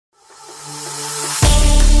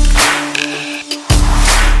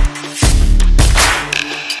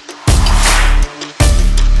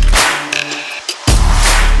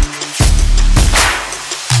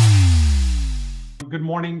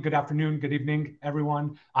morning, good afternoon, good evening,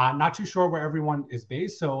 everyone. Not too sure where everyone is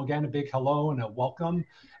based. So again, a big hello and a welcome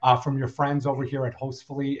from your friends over here at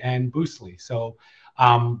Hostfully and Boostly. So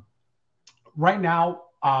right now,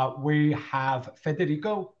 we have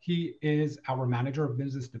Federico. He is our manager of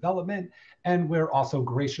business development, and we're also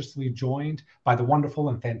graciously joined by the wonderful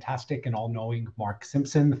and fantastic and all-knowing Mark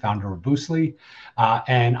Simpson, the founder of Boostly.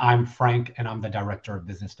 And I'm Frank, and I'm the director of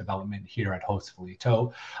business development here at Hostfully.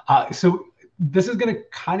 So this is going to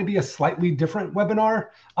kind of be a slightly different webinar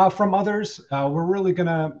from others. We're really going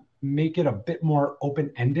to make it a bit more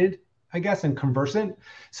open-ended, I guess, and conversant.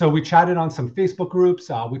 So we chatted on some Facebook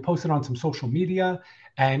groups, we posted on some social media,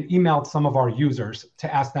 and emailed some of our users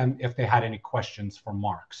to ask them if they had any questions for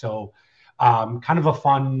Mark. So kind of a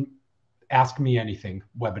fun Ask Me Anything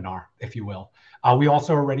webinar, if you will. We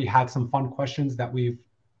also already had some fun questions that we've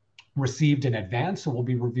received in advance. So we'll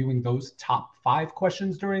be reviewing those top 5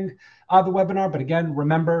 questions during the webinar. But again,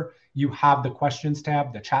 remember, you have the questions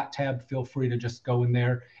tab, the chat tab. Feel free to just go in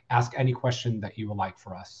there, ask any question that you would like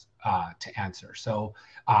for us to answer. So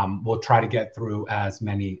we'll try to get through as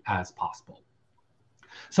many as possible.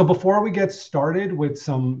 So before we get started with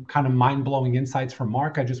some kind of mind-blowing insights from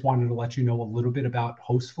Mark, I just wanted to let you know a little bit about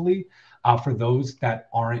Hostfully. For those that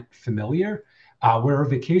aren't familiar, we're a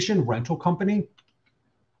vacation rental company.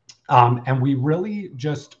 And we really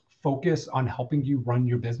just focus on helping you run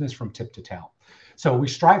your business from tip to tail. So we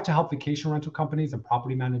strive to help vacation rental companies and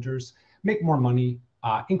property managers make more money,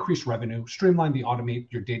 increase revenue, streamline the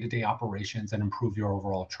automate your day-to-day operations, and improve your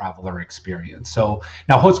overall traveler experience. So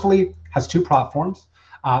now Hostfully has 2 platforms.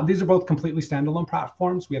 These are both completely standalone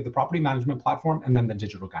platforms. We have the property management platform and then the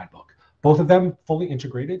digital guidebook. Both of them fully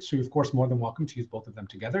integrated, so you're of course more than welcome to use both of them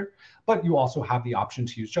together, but you also have the option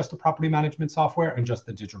to use just the property management software and just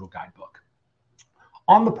the digital guidebook.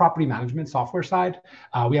 On the property management software side,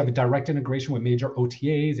 we have a direct integration with major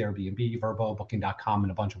OTAs, Airbnb, Vrbo, Booking.com,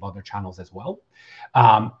 and a bunch of other channels as well.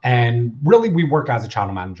 And really, we work as a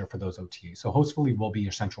channel manager for those OTAs. So Hostfully will be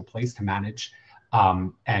your central place to manage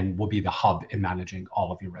and will be the hub in managing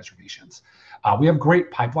all of your reservations. We have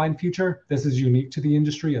great pipeline feature. This is unique to the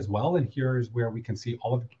industry as well. And here's where we can see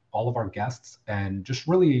all of our guests and just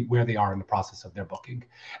really where they are in the process of their booking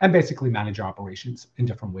and basically manage your operations in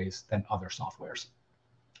different ways than other softwares.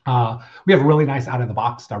 We have a really nice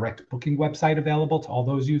out-of-the-box direct booking website available to all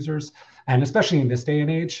those users. And especially in this day and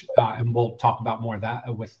age, and we'll talk about more of that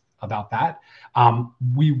about that,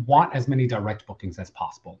 we want as many direct bookings as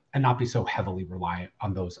possible and not be so heavily reliant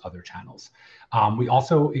on those other channels. We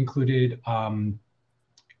also included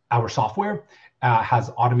our software has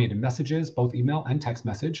automated messages, both email and text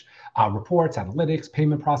message, reports, analytics,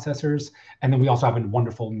 payment processors, and then we also have a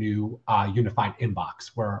wonderful new unified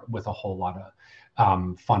inbox with a whole lot of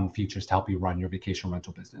fun features to help you run your vacation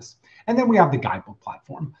rental business. And then we have the guidebook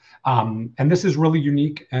platform. And this is really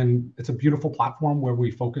unique, and it's a beautiful platform where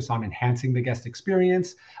we focus on enhancing the guest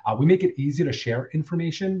experience. We make it easy to share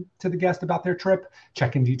information to the guest about their trip,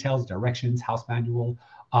 check-in details, directions, house manual,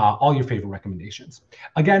 all your favorite recommendations.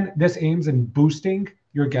 Again, this aims in boosting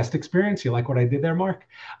your guest experience. You like what I did there, Mark?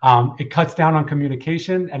 It cuts down on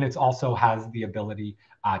communication, and it also has the ability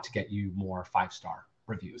to get you more 5-star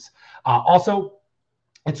reviews. Also,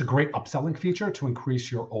 it's a great upselling feature to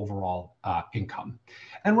increase your overall income.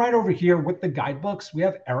 And right over here with the guidebooks, we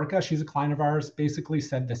have Erica. She's a client of ours, basically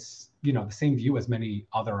said this, the same view as many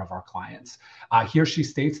other of our clients. Here she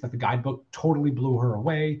states that the guidebook totally blew her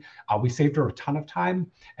away. We saved her a ton of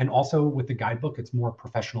time. And also with the guidebook, it's more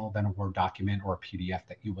professional than a Word document or a PDF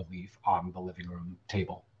that you would leave on the living room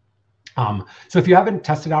table. So if you haven't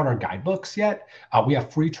tested out our guidebooks yet, we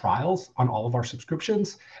have free trials on all of our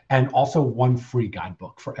subscriptions and also 1 free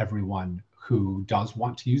guidebook for everyone who does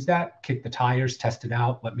want to use that. Kick the tires, test it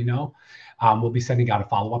out, let me know. We'll be sending out a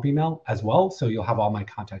follow-up email as well, so you'll have all my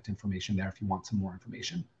contact information there if you want some more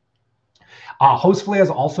information. Hostfully has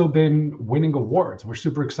also been winning awards. We're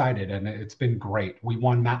super excited, and it's been great. We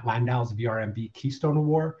won Matt Landau's VRMV Keystone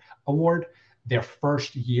Award. Their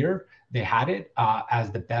first year, they had it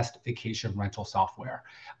as the best vacation rental software.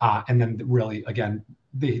 And then really, again,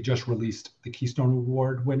 they just released the Keystone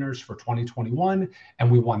Award winners for 2021,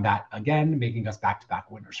 and we won that again, making us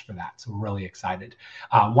back-to-back winners for that. So we're really excited.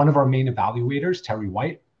 One of our main evaluators, Terry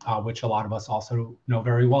White, which a lot of us also know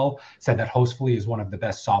very well, said that Hostfully is one of the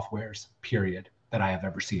best softwares, period, that I have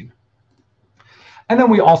ever seen. And then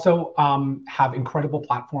we also have incredible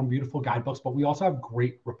platform, beautiful guidebooks, but we also have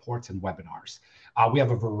great reports and webinars. We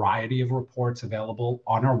have a variety of reports available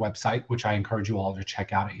on our website, which I encourage you all to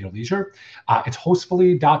check out at your leisure. It's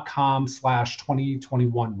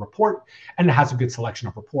hostfully.com/2021 report, and it has a good selection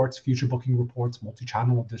of reports, future booking reports,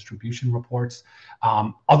 multi-channel distribution reports,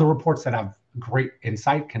 other reports that have great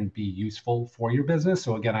insight, can be useful for your business.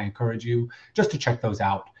 So again, I encourage you just to check those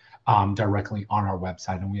out directly on our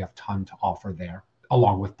website, and we have a ton to offer there,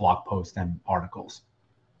 along with blog posts and articles.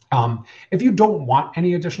 If you don't want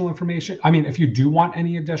any additional information, if you do want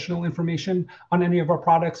any additional information on any of our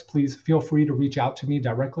products, please feel free to reach out to me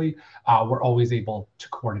directly. We're always able to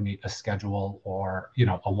coordinate a schedule or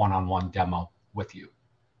a one-on-one demo with you.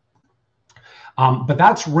 But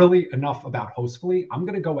that's really enough about Hostfully. I'm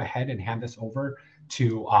going to go ahead and hand this over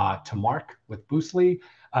to Mark with Boostly.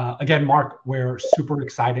 Again, Mark, we're super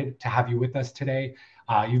excited to have you with us today.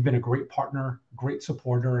 You've been a great partner, great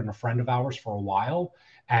supporter, and a friend of ours for a while.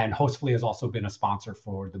 And Hostfully has also been a sponsor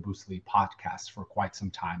for the Boostly podcast for quite some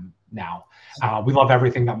time now. We love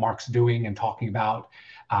everything that Mark's doing and talking about.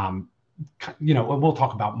 We'll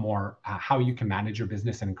talk about more how you can manage your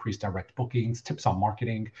business and increase direct bookings, tips on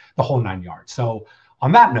marketing, the whole 9 yards. So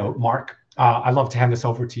on that note, Mark, I'd love to hand this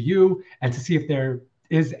over to you and to see if there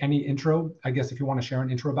is any intro. I guess if you want to share an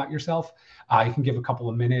intro about yourself, you can give a couple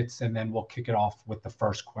of minutes, and then we'll kick it off with the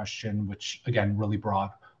first question, which again, really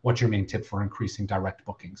broad. What's your main tip for increasing direct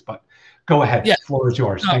bookings? But go ahead. Yeah. Floor is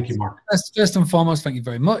yours. Thank you, Mark. First and foremost, thank you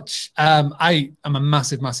very much. I am a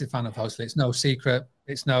massive, massive fan of Hostfully. It's no secret.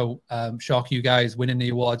 It's no shock you guys winning the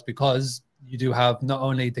awards, because you do have not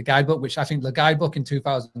only the guidebook, which I think the guidebook in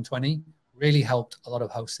 2020 really helped a lot of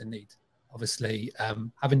hosts in need. Obviously,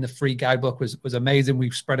 having the free guidebook was amazing.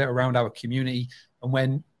 We've spread it around our community. And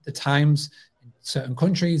when the times in certain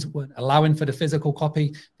countries weren't allowing for the physical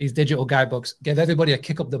copy, these digital guidebooks gave everybody a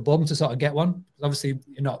kick up the bum to sort of get one. Because obviously,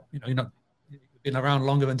 you've been around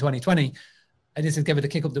longer than 2020. And this is give it a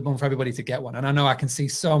kick up the bum for everybody to get one. And I know I can see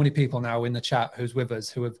so many people now in the chat who's with us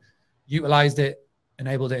who have utilized it,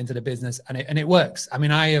 enabled it into the business, and it works. I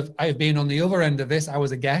have been on the other end of this. I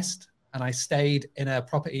was a guest, and I stayed in a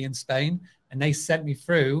property in Spain, and they sent me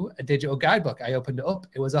through a digital guidebook. I opened it up.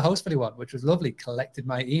 It was a Hostfully one, which was lovely. Collected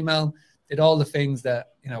my email, did all the things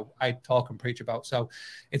that I talk and preach about. So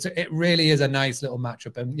it really is a nice little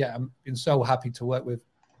matchup. And yeah, I've been so happy to work with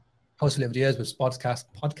Hostfully over the years with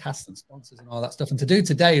podcasts and sponsors and all that stuff. And to do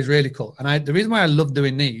today is really cool. And the reason why I love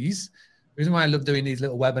doing these,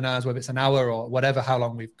 little webinars, whether it's an hour or whatever, how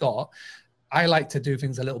long we've got, I like to do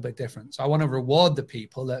things a little bit different. So I want to reward the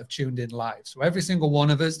people that have tuned in live. So every single one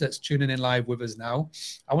of us that's tuning in live with us now,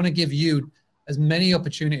 I want to give you as many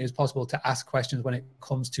opportunities as possible to ask questions when it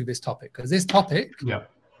comes to this topic. Because this topic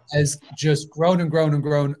has just grown and grown and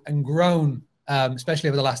grown and grown, especially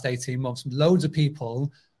over the last 18 months. Loads of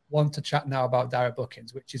people want to chat now about direct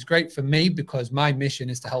bookings, which is great for me because my mission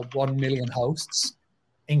is to help 1 million hosts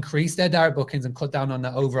increase their direct bookings and cut down on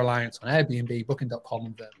their over-reliance on Airbnb, Booking.com,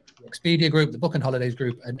 and the Expedia group, the Booking Holidays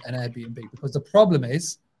group, and Airbnb. Because the problem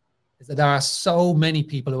is that there are so many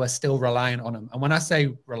people who are still reliant on them. And when I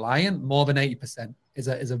say reliant, more than 80% is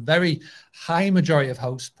a very high majority of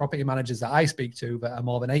hosts, property managers that I speak to, that are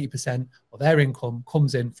more than 80% of their income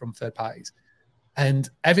comes in from third parties. And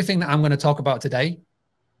everything that I'm going to talk about today,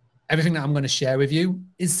 everything that I'm going to share with you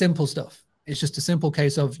is simple stuff. It's just a simple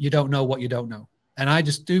case of you don't know what you don't know. And I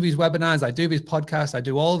just do these webinars, I do these podcasts, I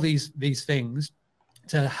do all these things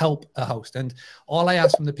to help a host. And all I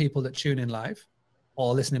ask from the people that tune in live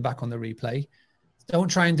or listening back on the replay, don't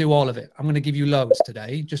try and do all of it. I'm going to give you loads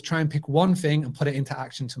today. Just try and pick one thing and put it into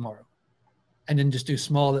action tomorrow. And then just do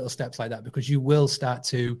small little steps like that, because you will start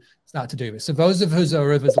to do it. So those of us who are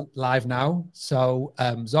with us live now, so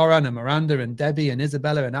Zoran and Miranda and Debbie and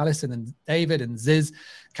Isabella and Alison and David and Ziz,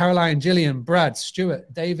 Caroline, Gillian, Brad,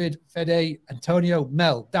 Stuart, David, Fede, Antonio,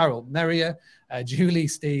 Mel, Daryl, Maria, Julie,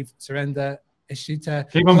 Steve, Surrender, Ishita,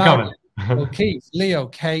 keep them coming. Keith, Leo,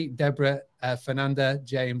 Kay, Deborah, Fernanda,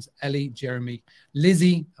 James, Ellie, Jeremy,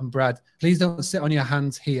 Lizzie, and Brad. Please don't sit on your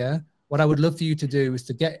hands here. What I would love for you to do is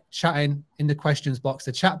to get chatting in the questions box.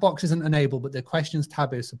 The chat box isn't enabled, but the questions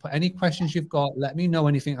tab is. So put any questions you've got. Let me know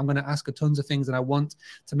anything. I'm going to ask tons of things, and I want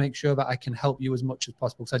to make sure that I can help you as much as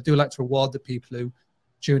possible, because I do like to reward the people who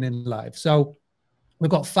tune in live. So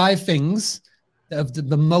we've got 5 things that have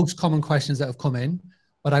the most common questions that have come in,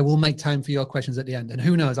 but I will make time for your questions at the end. And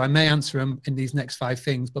who knows, I may answer them in these next 5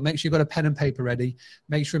 things, but make sure you've got a pen and paper ready.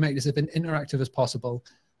 Make sure you make this as interactive as possible.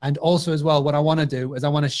 And also as well, what I want to do is I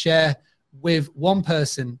want to share with one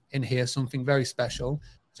person in here something very special.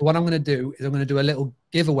 So what I'm going to do is I'm going to do a little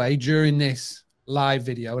giveaway during this live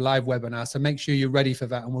video, live webinar. So make sure you're ready for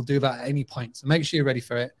that, and we'll do that at any point. So make sure you're ready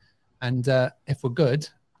for it. And if we're good,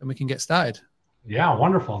 then we can get started. Yeah,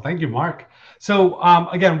 wonderful. Thank you, Mark. So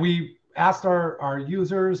again, we asked our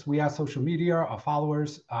users, we asked social media, our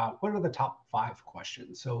followers, what are the top 5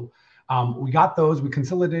 questions? So we got those, we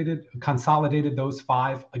consolidated those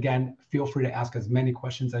 5. Again, feel free to ask as many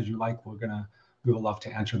questions as you like. We would love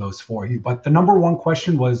to answer those for you. But the number 1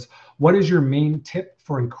 question was, what is your main tip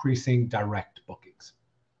for increasing direct bookings?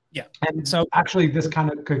 Yeah. And so actually this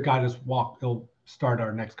kind of could guide us it'll start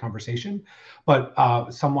our next conversation. But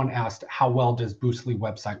someone asked, how well does Boostly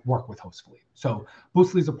website work with Hostfully? So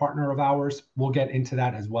Boostly is a partner of ours. We'll get into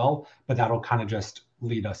that as well, but that'll kind of just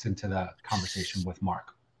lead us into the conversation with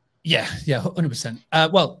Mark. Yeah,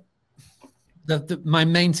 100%. Well, my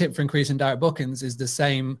main tip for increasing direct bookings is the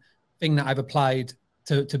same thing that I've applied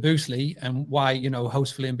to Boostly, and why, you know,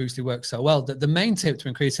 Hostfully and Boostly work so well. That the main tip to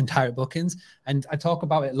increasing direct bookings, and I talk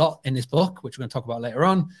about it a lot in this book, which we're going to talk about later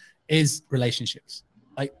on, is relationships.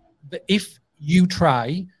 Like, if you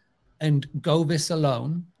try and go this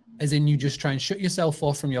alone, as in you just try and shut yourself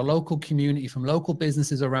off from your local community, from local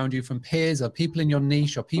businesses around you, from peers or people in your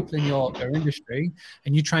niche or people in your industry,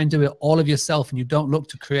 and you try and do it all of yourself, and you don't look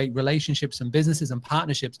to create relationships and businesses and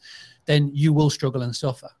partnerships, then you will struggle and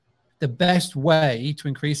suffer. The best way to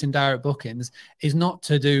increase in direct bookings is not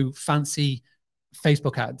to do fancy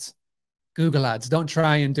Facebook ads, Google ads. Don't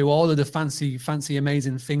try and do all of the fancy,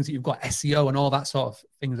 amazing things that you've got, SEO and all that sort of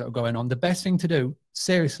things that are going on. The best thing to do,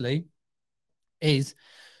 seriously, is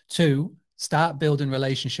to start building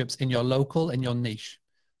relationships in your local and your niche.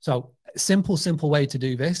 So simple way to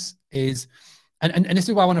do this is, and this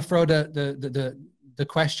is why I want to throw the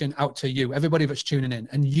question out to you, everybody that's tuning in,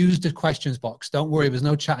 and use the questions box. Don't worry, there's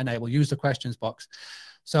no chat enable. Use the questions box.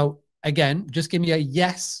 So again, just give me a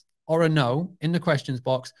yes or a no in the questions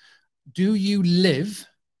box. Do you live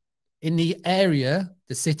in the area,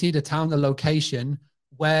 the city, the town, the location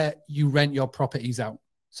where you rent your properties out?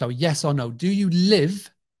 So yes or no. Do you live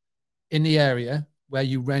in the area where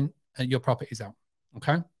you rent your properties out?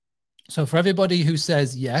 Okay. So for everybody who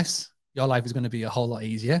says yes, your life is going to be a whole lot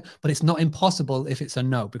easier, but it's not impossible if it's a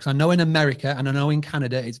no, because I know in America and I know in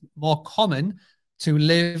Canada, it's more common to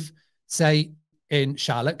live, say, in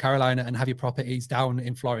Charlotte, Carolina, and have your properties down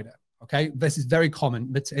in Florida. Okay. This is very common,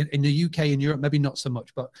 but in the UK and Europe, maybe not so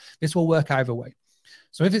much, but this will work either way.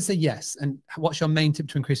 So if it's a yes, and what's your main tip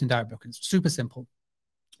to increasing direct bookings? Super simple.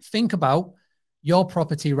 Think about your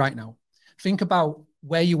property right now. Think about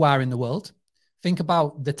where you are in the world. Think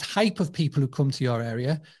about the type of people who come to your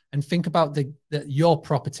area, and think about your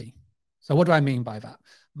property. So what do I mean by that?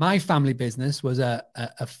 My family business was a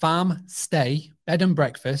farm stay, bed and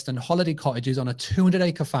breakfast and holiday cottages on a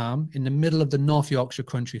 200-acre farm in the middle of the North Yorkshire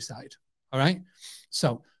countryside. All right.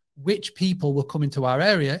 So which people were coming to our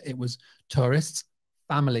area? It was tourists,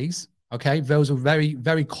 families. Okay. Those were very,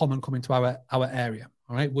 very common coming to our area.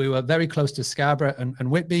 All right. We were very close to Scarborough and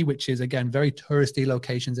Whitby, which is, again, very touristy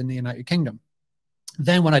locations in the United Kingdom.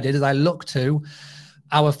 Then what I did is I looked to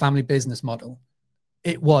our family business model.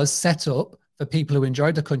 It was set up for people who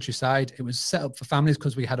enjoyed the countryside. It was set up for families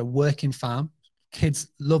because we had a working farm. Kids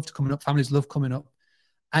loved coming up. Families loved coming up.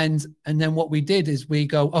 And then what we did is we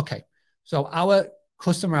go, okay, so our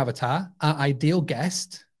customer avatar, our ideal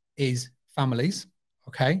guest is families.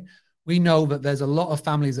 Okay. We know that there's a lot of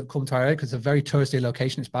families that come to our area because it's a very touristy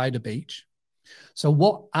location. It's by the beach. So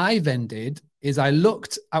what I then did is I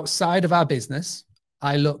looked outside of our business.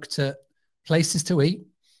 I looked at places to eat.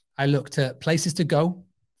 I looked at places to go,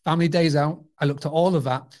 family days out. I looked at all of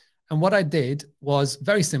that. And what I did was,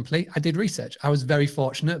 very simply, I did research. I was very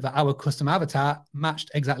fortunate that our custom avatar matched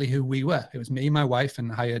exactly who we were. It was me, my wife,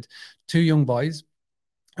 and I had 2 young boys.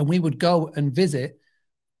 And we would go and visit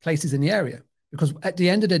places in the area. Because at the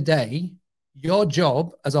end of the day, your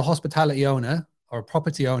job as a hospitality owner or a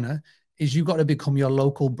property owner is you've got to become your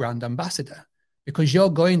local brand ambassador, because you're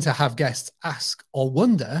going to have guests ask or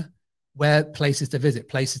wonder where places to visit,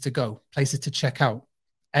 places to go, places to check out.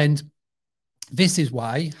 And this is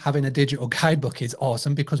why having a digital guidebook is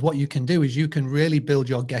awesome, because what you can do is you can really build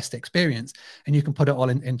your guest experience and you can put it all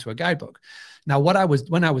into a guidebook. Now, when I was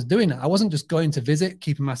doing it, I wasn't just going to visit,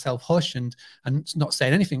 keeping myself hush and not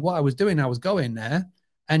saying anything. What I was doing, I was going there.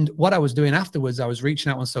 And what I was doing afterwards, I was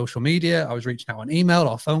reaching out on social media. I was reaching out on email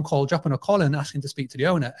or phone call, dropping a call and asking to speak to the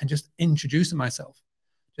owner and just introducing myself.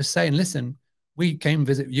 Just saying, listen, we came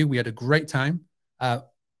visit you. We had a great time.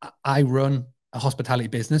 I run a hospitality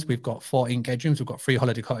business. We've got 14 bedrooms. We've got 3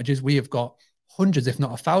 holiday cottages. We have got hundreds, if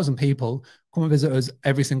not 1,000 people come and visit us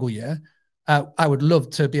every single year. I would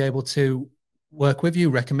love to be able to work with you,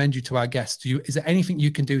 recommend you to our guests. Is there anything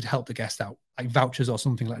you can do to help the guest out, like vouchers or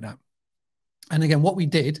something like that? And again, what we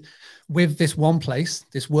did with this one place,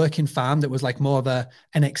 this working farm that was like more of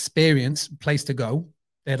an experience place to go,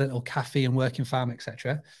 they had a little cafe and working farm,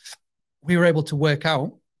 etc. We were able to work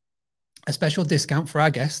out a special discount for our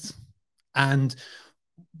guests. And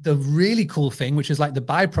the really cool thing, which is like the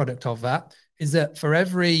byproduct of that, is that for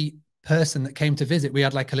every person that came to visit, we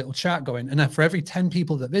had like a little chart going. And then for every 10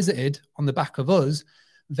 people that visited on the back of us,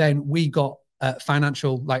 then we got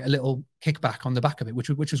financial, like a little kickback on the back of it, which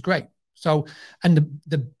was great. So, and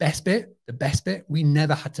the best bit, we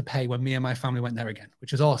never had to pay when me and my family went there again,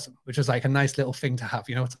 which is awesome, which was like a nice little thing to have,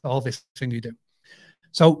 you know, it's all this thing you do.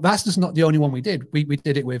 So that's just not the only one we did. We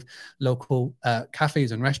did it with local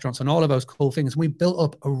cafes and restaurants and all of those cool things. We built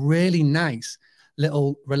up a really nice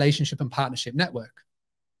little relationship and partnership network.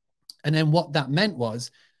 And then what that meant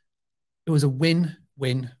was it was a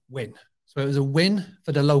win-win-win. So it was a win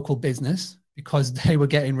for the local business because they were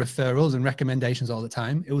getting referrals and recommendations all the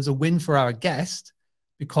time. It was a win for our guest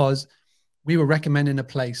because we were recommending a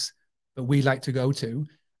place that we like to go to.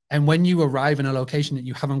 And when you arrive in a location that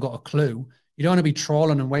you haven't got a clue, you don't want to be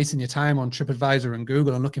trawling and wasting your time on TripAdvisor and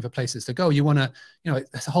Google and looking for places to go. You want to, you know,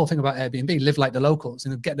 it's the whole thing about Airbnb, live like the locals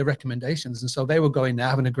and get the recommendations. And so they were going there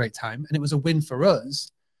having a great time. And it was a win for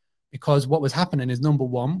us because what was happening is, number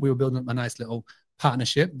one, we were building up a nice little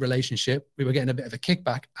partnership, relationship. We were getting a bit of a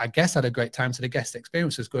kickback. Our guests had a great time, so the guest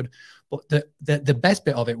experience was good. But the best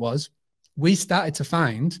bit of it was we started to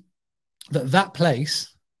find that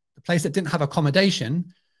place, the place that didn't have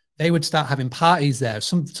accommodation, they would start having parties there.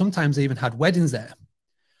 Sometimes they even had weddings there.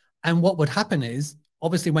 And what would happen is,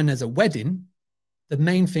 obviously, when there's a wedding, the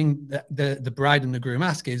main thing that the bride and the groom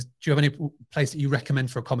ask is, do you have any place that you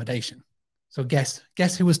recommend for accommodation? So guess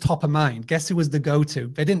who was top of mind? Guess who was the go-to?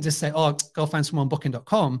 They didn't just say, oh, go find someone on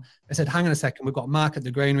booking.com. They said, hang on a second, we've got Mark at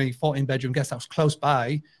the Granary, 14-bedroom guest house close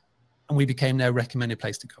by, and we became their recommended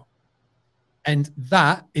place to go. And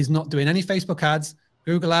that is not doing any Facebook ads,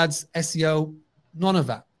 Google ads, SEO, none of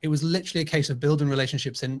that. It was literally a case of building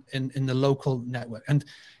relationships in the local network. And,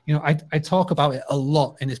 you know, I talk about it a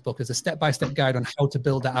lot in this book as a step-by-step guide on how to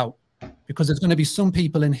build that out, because there's going to be some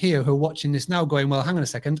people in here who are watching this now going, well, hang on a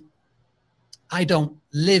second, I don't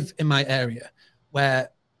live in my area where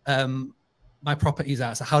my properties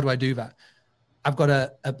are. So how do I do that? I've got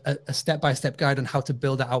a step-by-step guide on how to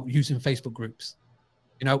build that out using Facebook groups.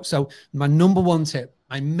 You know, so my number one tip,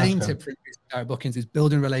 my main tip for increasing direct bookings is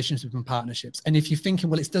building relationships and partnerships. And if you're thinking,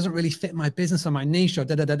 well, it doesn't really fit my business or my niche or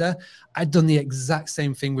I've done the exact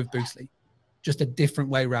same thing with Boostly, just a different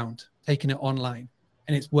way around, taking it online.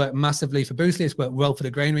 And it's worked massively for Boostly. It's worked well for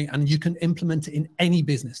the Granary, and you can implement it in any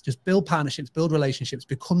business. Just build partnerships, build relationships,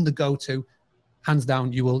 become the go-to. Hands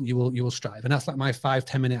down, you will strive. And that's like my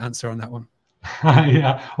 5-10 minute answer on that one.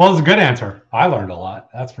 Yeah, well, it's a good answer. I learned a lot,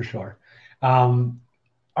 that's for sure.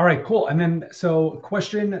 All right, cool. And then, so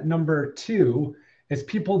question number 2 is,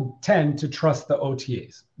 people tend to trust the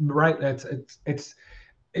OTAs, right?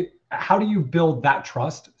 How do you build that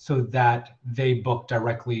trust so that they book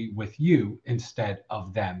directly with you instead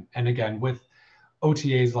of them? And again, with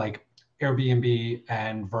OTAs like Airbnb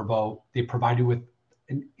and Vrbo, they provide you with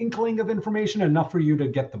an inkling of information, enough for you to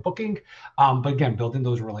get the booking. But again, building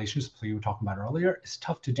those relationships that you were talking about earlier is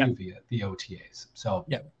tough to do via the OTAs. So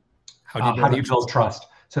how do you build trust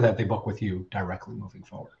so that they book with you directly moving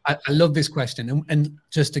forward? I love this question. And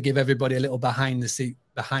just to give everybody a little behind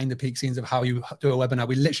the peak scenes of how you do a webinar,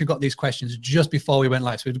 we literally got these questions just before we went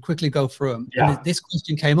live. So we'd quickly go through them. Yeah. And this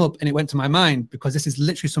question came up and it went to my mind because this is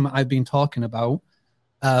literally something I've been talking about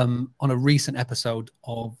on a recent episode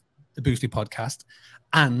of the Boostly podcast.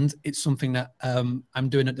 And it's something that I'm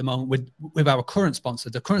doing at the moment with our current sponsor.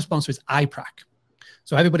 The current sponsor is iPrac.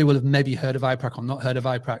 So everybody will have maybe heard of iPrac or not heard of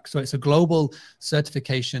iPrac. So it's a global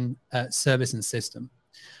certification service and system.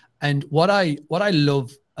 And what I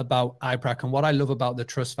love about iPrac and what I love about the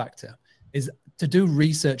trust factor is to do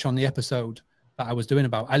research on the episode that I was doing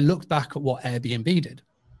about. I looked back at what Airbnb did.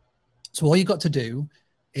 So all you got to do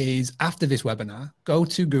is, after this webinar, go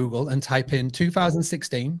to Google and type in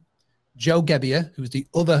 2016, Joe Gebbia, who's the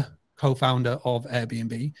other co-founder of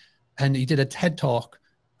Airbnb, and he did a TED Talk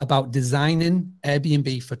about designing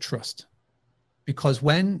Airbnb for trust. Because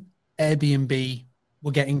when Airbnb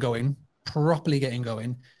were getting going, properly getting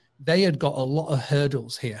going, they had got a lot of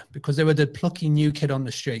hurdles here because they were the plucky new kid on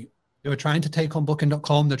the street. They were trying to take on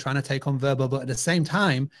booking.com, they're trying to take on Vrbo, but at the same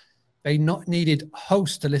time, they not needed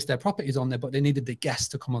hosts to list their properties on there, but they needed the guests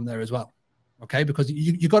to come on there as well. Okay, because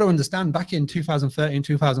you got to understand, back in 2013,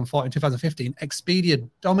 2014, 2015, Expedia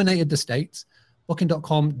dominated the States,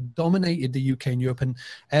 Booking.com dominated the UK and Europe, and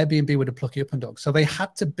Airbnb were the plucky up and dog. So they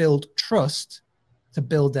had to build trust to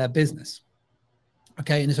build their business.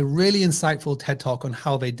 Okay, and it's a really insightful TED Talk on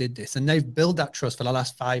how they did this. And they've built that trust for the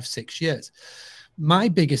last 5-6 years. My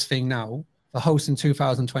biggest thing now for hosts in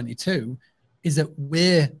 2022 is that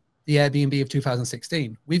we're the Airbnb of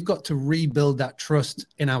 2016. We've got to rebuild that trust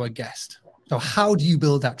in our guest. So how do you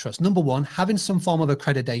build that trust? Number one, having some form of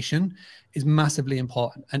accreditation is massively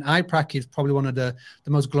important. And iPrac is probably one of the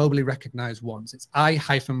most globally recognized ones. It's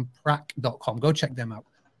i-prac.com. Go check them out.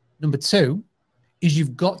 Number two is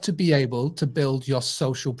you've got to be able to build your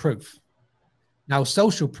social proof. Now,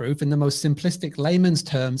 social proof in the most simplistic layman's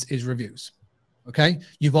terms is reviews. Okay.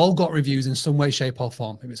 You've all got reviews in some way, shape, or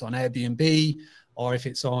form. If it's on Airbnb or if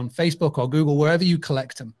it's on Facebook or Google, wherever you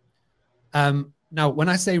collect them. Now, when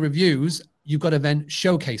I say reviews, you've got to then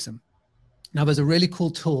showcase them. Now, there's a really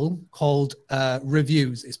cool tool called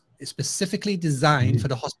Reviews. It's specifically designed for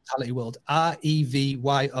the hospitality world,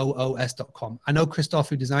 revyOOS.com. I know Christoph,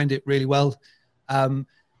 who designed it, really well.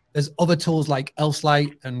 There's other tools like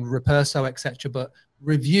Elflight and Reperso, etc. But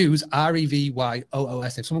Reviews,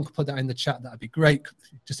 revyOOS. If someone could put that in the chat, that'd be great,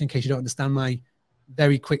 just in case you don't understand my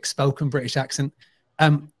very quick spoken British accent.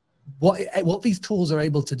 What these tools are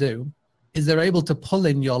able to do is they're able to pull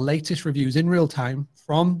in your latest reviews in real time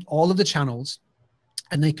from all of the channels,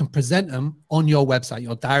 and they can present them on your website,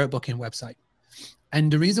 your direct booking website. And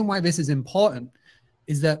the reason why this is important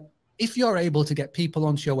is that if you're able to get people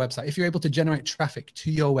onto your website, if you're able to generate traffic to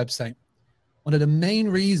your website, one of the main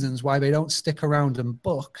reasons why they don't stick around and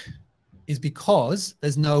book is because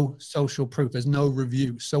there's no social proof, there's no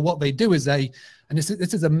review. So what they do is and this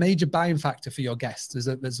is a major buying factor for your guests.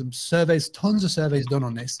 There's some surveys, tons of surveys done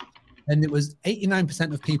on this. And it was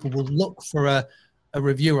 89% of people will look for a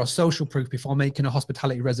review or social proof before making a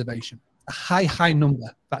hospitality reservation. A high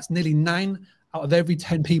number. That's nearly 9 out of every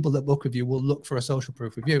 10 people that book with you will look for a social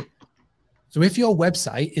proof review. So if your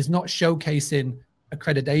website is not showcasing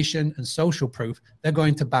accreditation and social proof, they're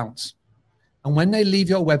going to bounce. And when they leave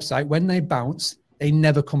your website, when they bounce, they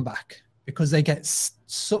never come back because they get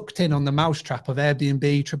sucked in on the mousetrap of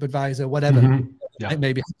Airbnb, TripAdvisor, whatever it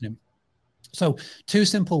may be happening. So 2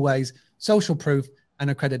 simple ways: social proof and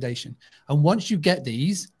accreditation. And once you get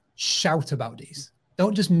these, shout about these.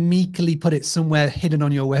 Don't just meekly put it somewhere hidden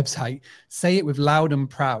on your website. Say it with loud and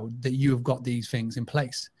proud that you have got these things in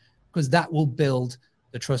place, because that will build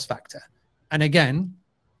the trust factor. And again,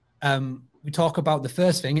 we talk about the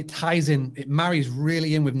first thing, it ties in, it marries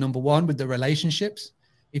really in with number one, with the relationships.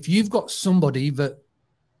 If you've got somebody that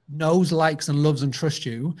knows, likes, and loves and trusts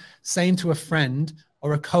you, saying to a friend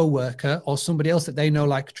or a co-worker or somebody else that they know,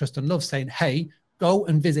 like, trust, and love, saying, hey, go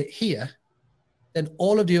and visit here, then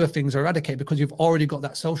all of the other things are eradicated because you've already got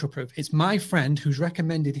that social proof. It's my friend who's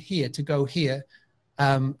recommended here to go here.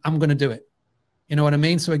 I'm going to do it. You know what I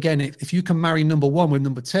mean? So again, if you can marry number one with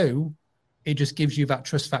number two, it just gives you that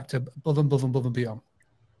trust factor above and beyond.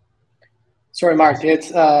 Sorry, Mark, it's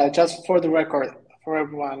just for the record for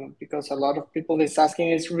everyone, because a lot of people is asking,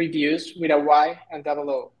 is reviews with a Y and double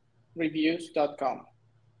O, reviews.com.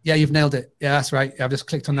 Yeah, you've nailed it. Yeah, that's right. I've just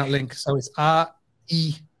clicked on that link. So it's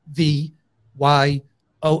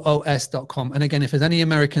revyOOS.com. And again, if there's any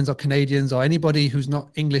Americans or Canadians or anybody who's not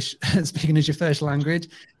English speaking as your first language,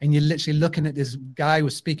 and you're literally looking at this guy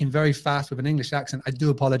who's speaking very fast with an English accent, I do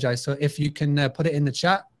apologize. So if you can put it in the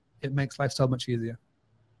chat, it makes life so much easier.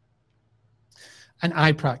 And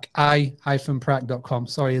iPrac, i-prac.com.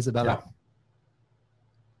 Sorry, Isabella. Yeah.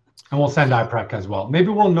 And we'll send iPrac as well. Maybe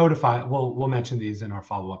we'll notify, we'll mention these in our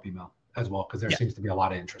follow-up email as well, because there seems to be a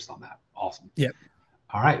lot of interest on that. Awesome. Yeah.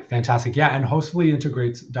 All right, fantastic. Yeah, and Hostfully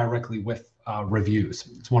integrates directly with reviews.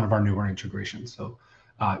 It's one of our newer integrations. So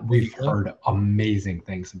we've heard amazing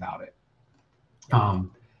things about it. All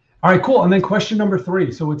right, cool. And then question number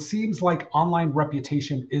 3. So it seems like online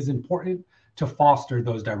reputation is important to foster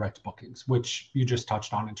those direct bookings, which you just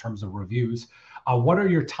touched on in terms of reviews. What are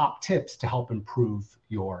your top tips to help improve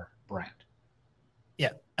your brand?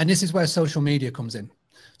 Yeah, and this is where social media comes in.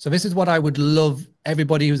 So this is what I would love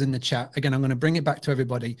everybody who's in the chat. Again, I'm going to bring it back to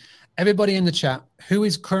everybody. Everybody in the chat who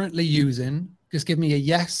is currently using, just give me a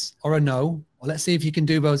yes or a no. Or let's see if you can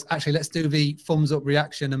do those. Actually, let's do the thumbs up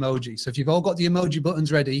reaction emoji. So if you've all got the emoji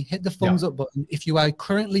buttons ready, hit the thumbs up button if you are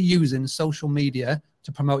currently using social media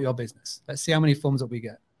to promote your business. Let's see how many thumbs up we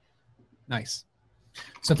get. Nice.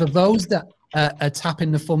 So for those that are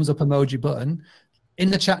tapping the thumbs up emoji button, in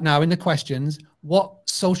the chat now, in the questions, what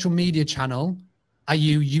social media channel are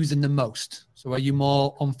you using the most? So are you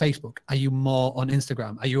more on Facebook? Are you more on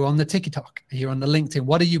Instagram? Are you on the TikTok? Are you on the LinkedIn?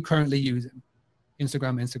 What are you currently using?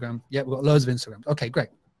 Instagram. Yeah, we've got loads of Instagram. Okay, great.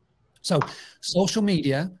 So social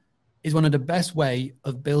media is one of the best way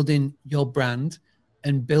of building your brand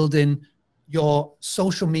and building your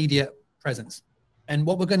social media presence. And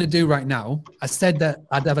what we're going to do right now, I said that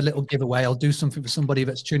I'd have a little giveaway. I'll do something for somebody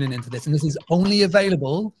that's tuning into this. And this is only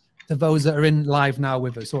available to those that are in live now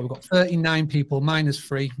with us. So we've got 39 people, minus us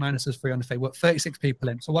free on the Facebook, 36 people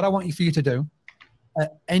in. So what I want you to do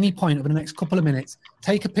at any point over the next couple of minutes,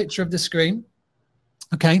 take a picture of the screen.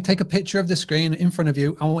 Okay, take a picture of the screen in front of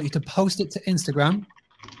you. I want you to post it to Instagram.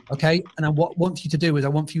 Okay, and what I want you to do is I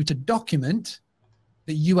want for you to document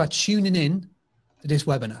that you are tuning in to this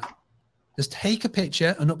webinar. Just take a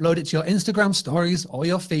picture and upload it to your Instagram stories or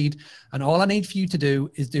your feed. And all I need for you to do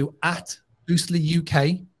is do @Hostfully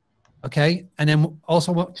UK. Okay. And then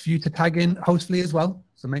also want for you to tag in Hostfully as well.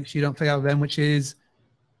 So make sure you don't forget them, which is,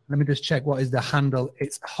 let me just check what is the handle.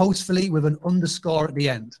 It's Hostfully with an underscore at the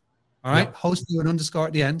end. All right. Yeah. Hostfully with an underscore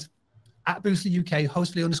at the end. @Boostly UK,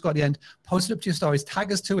 Hostfully underscore at the end. Post it up to your stories,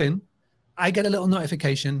 tag us two in. I get a little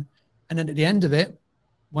notification. And then at the end of it,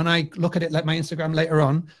 when I look at it like my Instagram later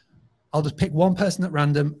on, I'll just pick one person at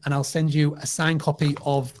random and I'll send you a signed copy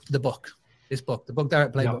of the book, the book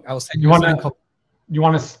Direct Playbook. I'll send you a signed copy. You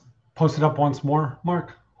want to post it up once more,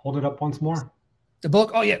 Mark? Hold it up once more. The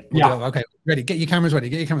book? Oh, yeah. Okay, ready. Get your cameras ready.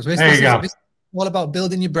 Get your cameras ready. There you go. This is all about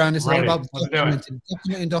building your brand. It's all about documenting.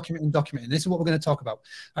 This is what we're going to talk about.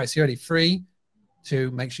 All right, so you ready? 3,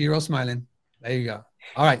 2, make sure you're all smiling. There you go.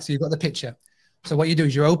 All right, so you've got the picture. So what you do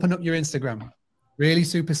is you open up your Instagram. Really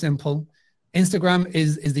super simple. Instagram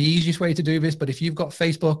is the easiest way to do this, but if you've got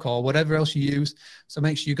Facebook or whatever else you use, so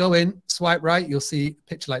make sure you go in, swipe right, you'll see a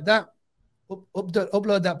picture like that.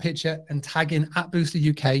 Upload that picture and tag in @Boostly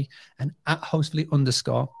UK and @Hostfully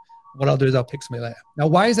underscore. What I'll do is I'll pick somebody later. Now,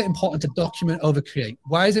 why is it important to document over create?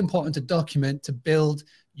 Why is it important to document to build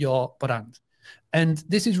your brand? And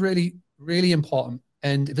this is really, really important.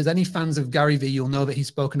 And if there's any fans of Gary Vee, you'll know that he's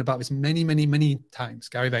spoken about this many, many, many times,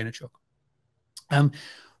 Gary Vaynerchuk.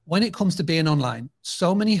 When it comes to being online,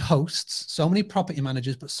 so many hosts, so many property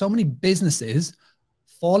managers, but so many businesses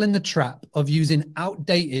fall in the trap of using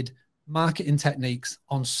outdated marketing techniques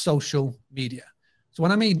on social media. So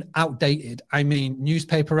when I mean outdated, I mean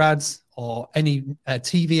newspaper ads or any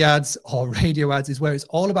TV ads or radio ads, is where it's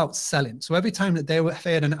all about selling. So every time that they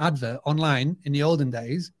had an advert online in the olden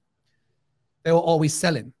days, they were always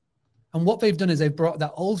selling. And what they've done is they've brought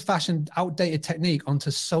that old-fashioned outdated technique onto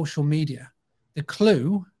social media. The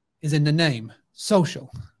clue is in the name,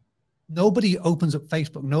 social. Nobody opens up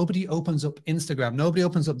Facebook. Nobody opens up Instagram. Nobody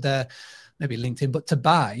opens up their, maybe LinkedIn, but to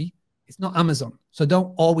buy, it's not Amazon. So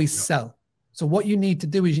don't always sell. So what you need to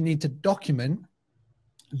do is you need to document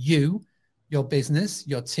you, your business,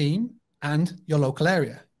 your team, and your local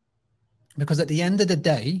area. Because at the end of the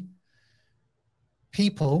day,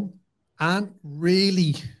 people aren't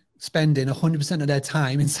really spending 100% of their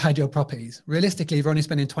time inside your properties. Realistically, if you're only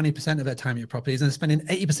spending 20% of their time in your properties and they're spending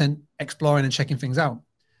 80% exploring and checking things out.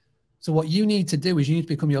 So what you need to do is you need to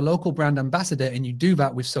become your local brand ambassador, and you do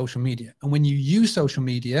that with social media. And when you use social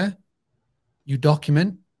media, you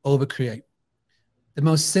document over create. The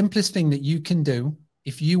most simplest thing that you can do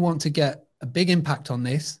if you want to get a big impact on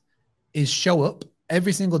this is show up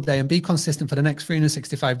every single day and be consistent for the next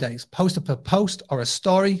 365 days. Post up a post or a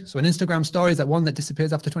story. So an Instagram story is that one that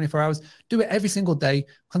disappears after 24 hours. Do it every single day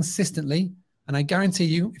consistently. And I guarantee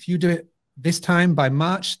you, if you do it this time by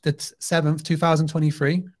March the 7th,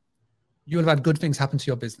 2023, you will have had good things happen to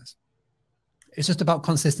your business. It's just about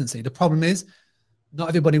consistency. The problem is not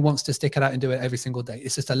everybody wants to stick it out and do it every single day.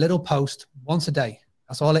 It's just a little post once a day.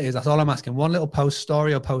 That's all it is. That's all I'm asking. One little post,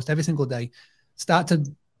 story or post every single day. Start to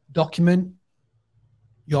document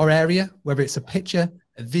your area, whether it's a picture,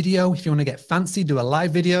 a video. If you want to get fancy, do a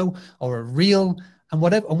live video or a reel and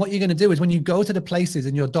whatever. And what you're going to do is when you go to the places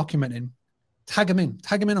and you're documenting, tag them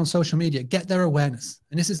in on social media, get their awareness.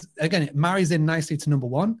 And this is, again, it marries in nicely to number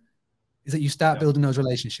one, is that you start building those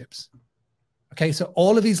relationships. Okay, so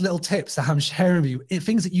all of these little tips that I'm sharing with you,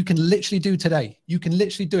 things that you can literally do today, you can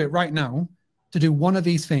literally do it right now to do one of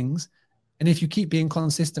these things. And if you keep being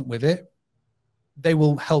consistent with it, they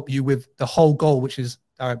will help you with the whole goal, which is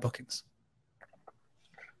direct bookings.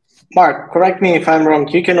 Mark, correct me if I'm wrong.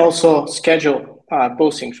 You can also schedule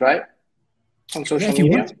postings, right? On social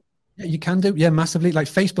media? Yeah, you can do. Yeah, massively. Like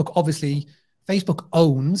Facebook, obviously, Facebook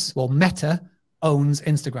owns, well, Meta owns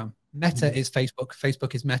Instagram. Meta is Facebook.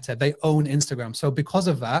 Facebook is Meta. They own Instagram. So because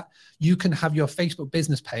of that, you can have your Facebook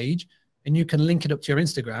business page and you can link it up to your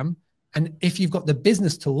Instagram. And if you've got the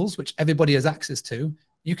business tools, which everybody has access to,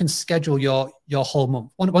 you can schedule your whole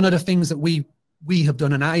month. One of the things that we have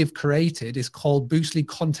done and I have created is called Boostly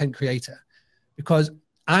Content Creator, because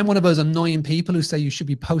I'm one of those annoying people who say you should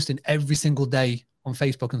be posting every single day on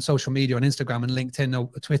Facebook and social media, on Instagram and LinkedIn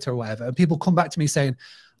or Twitter or whatever. And people come back to me saying,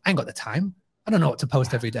 I ain't got the time. I don't know what to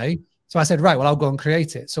post every day. So I said, right, well, I'll go and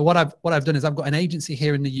create it. So what I've done is I've got an agency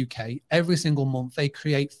here in the UK. Every single month, they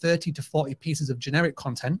create 30 to 40 pieces of generic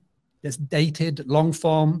content that's dated, long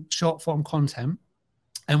form, short form content.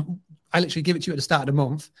 And I literally give it to you at the start of the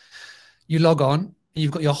month. You log on and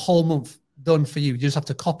you've got your whole month done for you. You just have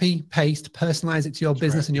to copy, paste, personalize it to your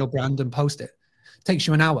business and your brand and post it. It takes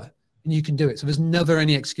you an hour and you can do it. So there's never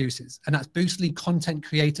any excuses. And that's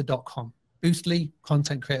boostlycontentcreator.com.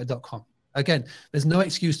 boostlycontentcreator.com. Again, there's no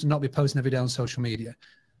excuse to not be posting every day on social media.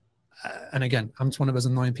 And again, I'm just one of those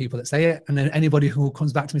annoying people that say it. And then anybody who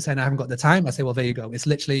comes back to me saying I haven't got the time, I say, well, there you go. It's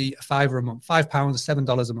literally $5 a month, £5,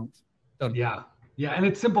 $7 a month. Done. Yeah. Yeah. And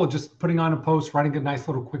it's simple. Just putting on a post, writing a nice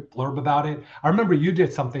little quick blurb about it. I remember you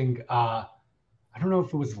did something, I don't know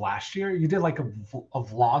if it was last year, you did like a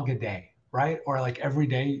vlog a day, right? Or like every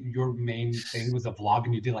day your main thing was a vlog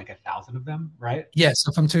and you did like 1,000 of them, right? Yeah.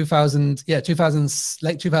 So from late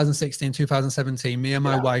 2016, 2017, me and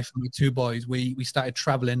my wife and my 2 boys, we started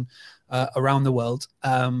traveling around the world.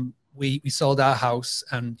 We sold our house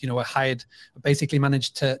and, you know, I basically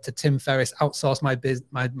managed to Tim Ferriss outsource my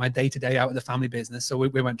day-to-day out of the family business. So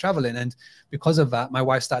we went traveling. And because of that, my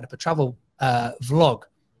wife started up a travel vlog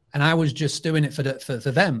and I was just doing it for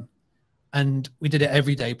them. And we did it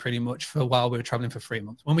every day pretty much for a while. We were traveling for 3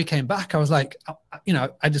 months. When we came back, I was like, you know,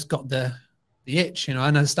 I just got the itch, you know,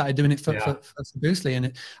 and I started doing it for Boostly.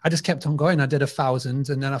 And I just kept on going. I did 1,000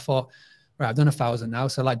 and then I thought, right, I've done 1,000 now.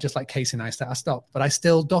 So like, just like Casey Neistat, I stopped, but I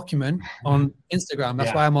still document on Instagram.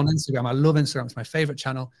 That's why I'm on Instagram. I love Instagram. It's my favorite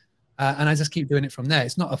channel. And I just keep doing it from there.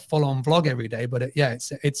 It's not a full-on vlog every day, but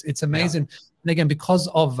it's amazing. And again, because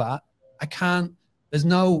of that, there's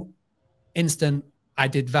no instant, I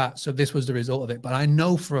did that, so this was the result of it. But I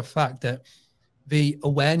know for a fact that the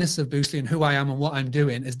awareness of Boostly and who I am and what I'm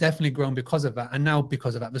doing has definitely grown because of that. And now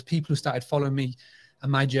because of that, there's people who started following me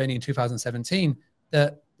and my journey in 2017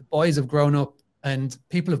 that the boys have grown up and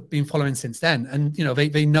people have been following since then. And, you know,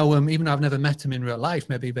 they know them, even though I've never met them in real life.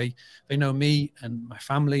 Maybe they know me and my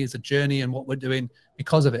family as a journey and what we're doing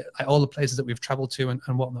because of it, like all the places that we've traveled to and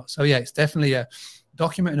whatnot. So yeah, it's definitely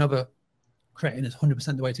documenting over creating is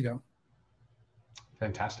 100% the way to go.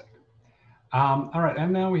 Fantastic. All right.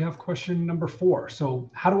 And now we have question number 4. So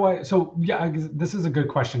this is a good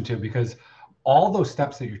question too, because all those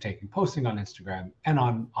steps that you're taking, posting on Instagram and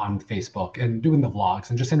on Facebook and doing the vlogs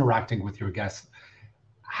and just interacting with your guests,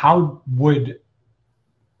 how would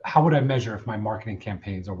I measure if my marketing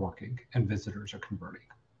campaigns are working and visitors are converting?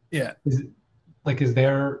 Yeah. Is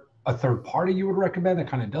there a third party you would recommend that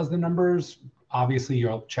kind of does the numbers? Obviously,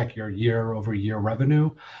 you'll check your year-over-year revenue,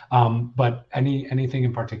 but anything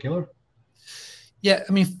in particular? Yeah,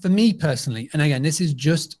 I mean, for me personally, and again, this is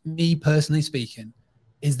just me personally speaking,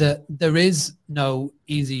 is that there is no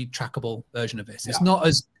easy trackable version of this. It's not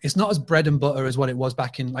as bread and butter as what it was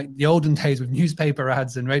back in like the olden days with newspaper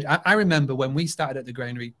ads and radio. I remember when we started at the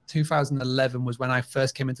Granary, 2011 was when I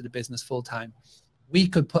first came into the business full time. We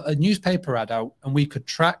could put a newspaper ad out and we could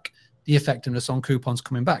track the effectiveness on coupons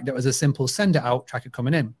coming back. That was a simple send it out, track it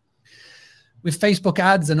coming in. With Facebook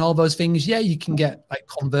ads and all those things, yeah, you can get like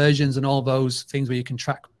conversions and all those things where you can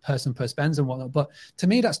track person per spends and whatnot. But to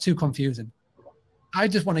me, that's too confusing. I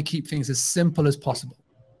just want to keep things as simple as possible.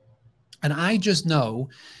 And I just know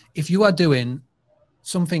if you are doing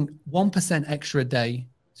something 1% extra a day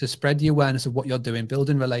to spread the awareness of what you're doing,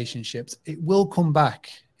 building relationships, it will come back.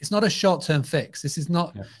 It's not a short-term fix. This is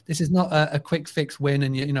not a quick fix win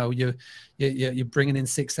and you're bringing in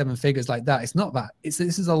 6-7 figures like that. It's not that. This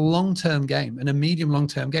is a long-term game and a medium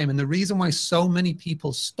long-term game. And the reason why so many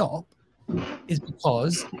people stop is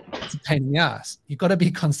because it's a pain in the ass. You've got to be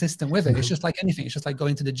consistent with it. It's just like anything. It's just like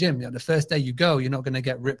going to the gym. You know, the first day you go, you're not going to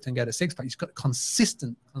get ripped and get a six-pack. You've got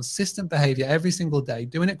consistent behavior every single day,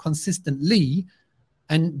 doing it consistently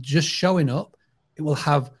and just showing up. It will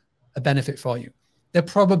have a benefit for you. There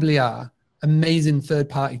probably are amazing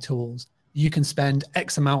third-party tools. You can spend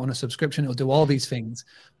X amount on a subscription. It'll do all these things.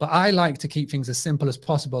 But I like to keep things as simple as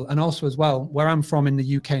possible. And also as well, where I'm from in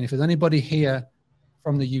the UK, and if there's anybody here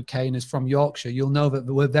from the UK and is from Yorkshire, you'll know that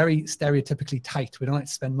we're very stereotypically tight. We don't like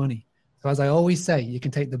to spend money. So as I always say, you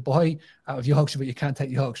can take the boy out of Yorkshire, but you can't take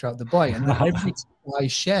Yorkshire out of the boy. And every I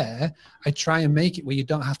share, I try and make it where you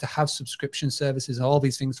don't have to have subscription services and all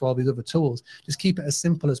these things to all these other tools. Just keep it as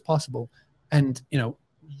simple as possible. And you know,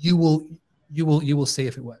 you will see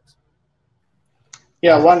if it works.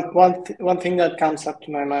 Yeah, one thing that comes up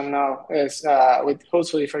to my mind now is with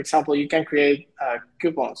Hostfully, for example, you can create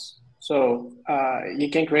coupons. So you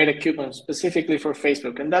can create a coupon specifically for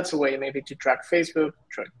Facebook, and that's a way maybe to track Facebook,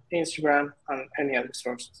 track Instagram, and any other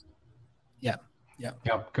sources. Yeah.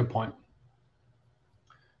 Good point.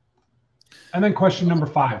 And then question number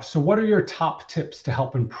 5. So what are your top tips to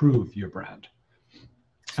help improve your brand?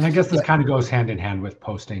 And I guess this kind of goes hand in hand with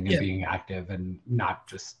posting and being active and not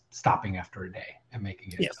just stopping after a day and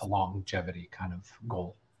making it a longevity kind of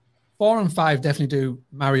goal. 4 and 5 definitely do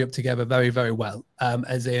marry up together very, very well,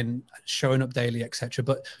 as in showing up daily, etc.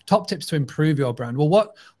 But top tips to improve your brand.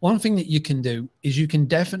 Well, one thing that you can do is you can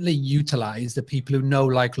definitely utilize the people who know,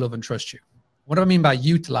 like, love, and trust you. What do I mean by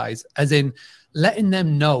utilize? As in letting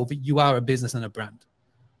them know that you are a business and a brand.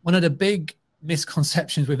 One of the big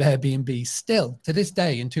misconceptions with Airbnb still to this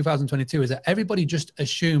day in 2022 is that everybody just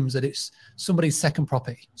assumes that it's somebody's second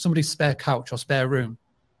property, somebody's spare couch or spare room.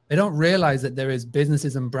 They don't realize that there is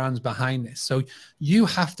businesses and brands behind this. So you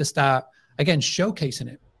have to start, again, showcasing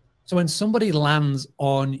it. So when somebody lands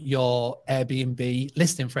on your Airbnb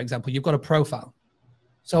listing, for example, you've got a profile.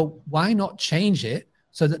 So why not change it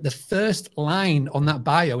so that the first line on that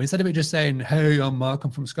bio, instead of it just saying, hey, I'm Mark,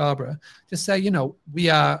 I'm from Scarborough, just say, you know, we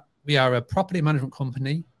are a property management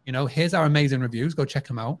company. You know, here's our amazing reviews. Go check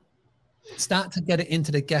them out. Start to get it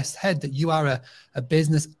into the guest's head that you are a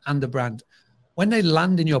business and a brand. When they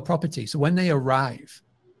land in your property, so when they arrive,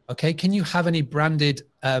 okay, can you have any branded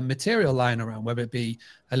material lying around, whether it be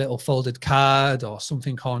a little folded card or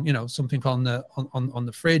something on, you know, something on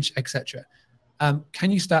the fridge, etc.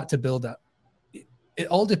 Can you start to build that? It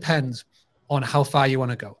all depends on how far you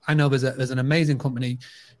want to go. I know there's an amazing company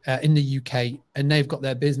in the UK, and they've got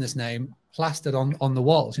their business name plastered on the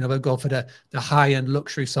walls. You know, they'll go for the high-end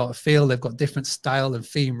luxury sort of feel. They've got different style and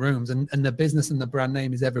theme rooms, and the business and the brand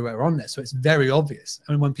name is everywhere on there. So it's very obvious.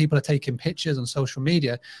 I mean, when people are taking pictures on social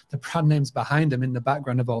media, the brand name's behind them in the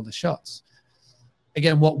background of all the shots.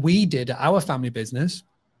 Again, what we did at our family business,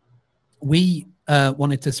 we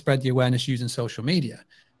wanted to spread the awareness using social media.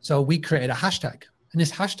 So we created a hashtag. And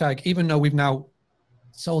this hashtag, even though we've now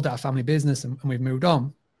sold our family business and we've moved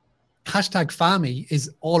on, hashtag Farmy is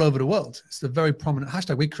all over the world. It's a very prominent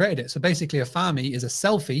hashtag. We created it. So basically a Farmy is a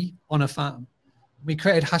selfie on a farm. We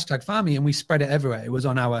created hashtag Farmy and we spread it everywhere. It was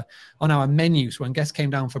on our menus when guests came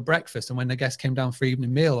down for breakfast, and when the guests came down for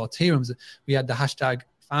evening meal or tea rooms, we had the hashtag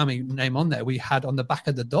Farmy name on there. We had on the back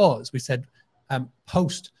of the doors, we said,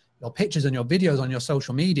 post your pictures and your videos on your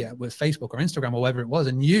social media with Facebook or Instagram or whatever it was,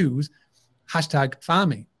 and use hashtag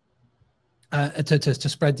Farmy to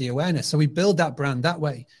spread the awareness. So we build that brand that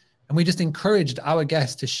way. And we just encouraged our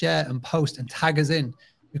guests to share and post and tag us in,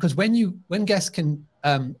 because when guests can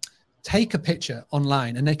take a picture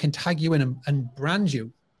online and they can tag you in and brand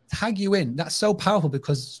you, tag you in, that's so powerful,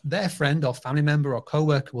 because their friend or family member or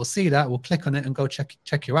coworker will see that, will click on it and go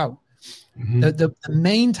check you out. Mm-hmm. The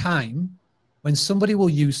main time when somebody will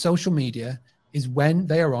use social media is when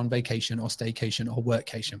they are on vacation or staycation or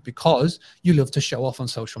workcation, because you love to show off on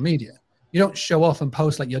social media. You don't show off and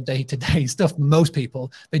post like your day-to-day stuff. Most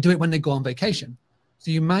people, they do it when they go on vacation. So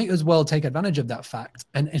you might as well take advantage of that fact.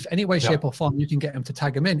 And if any way, shape or form, you can get them to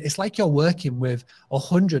tag them in. It's like you're working with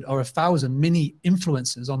 100 or 1,000 mini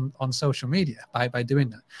influencers on social media by doing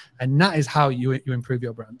that. And that is how you improve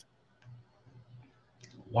your brand.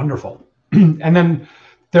 Wonderful. And then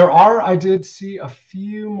I did see a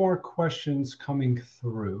few more questions coming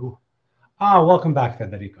through. Welcome back,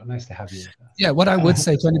 Federico. Nice to have you. Yeah, what I would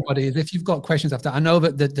say to anybody is, if you've got questions after, I know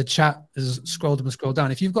that the chat has scrolled up and scrolled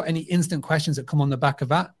down. If you've got any instant questions that come on the back of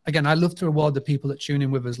that, again, I love to reward the people that tune in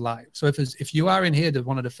with us live. So if you are in here,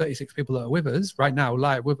 one of the 36 people that are with us right now,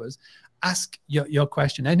 live with us, ask your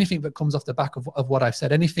question. Anything that comes off the back of what I've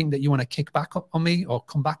said, anything that you want to kick back on me or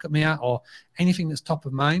come back at me at, or anything that's top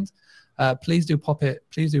of mind, please do pop it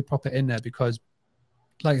in there, because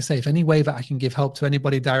like I say, if any way that I can give help to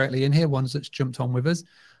anybody directly in here, ones that's jumped on with us,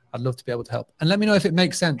 I'd love to be able to help. And let me know if it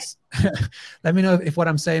makes sense. Let me know if what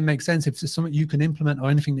I'm saying makes sense, if there's something you can implement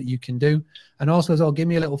or anything that you can do. And also as well, give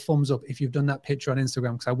me a little thumbs up if you've done that picture on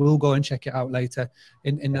Instagram, because I will go and check it out later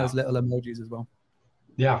in those little emojis as well.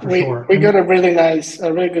 Yeah, for sure. We got a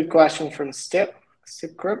really good question from Step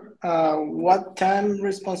Group. What time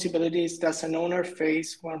responsibilities does an owner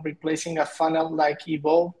face when replacing a funnel like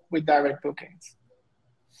Evolve with direct bookings?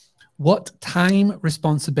 What time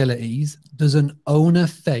responsibilities does an owner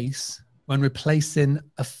face when replacing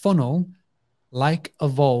a funnel like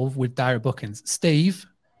Evolve with direct bookings? Steve,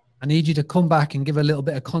 I need you to come back and give a little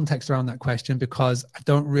bit of context around that question, because I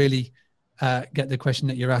don't really get the question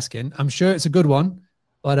that you're asking. I'm sure it's a good one,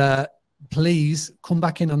 but please come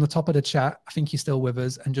back in on the top of the chat. I think you're still with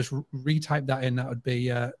us, and just retype that in. That would be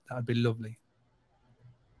lovely.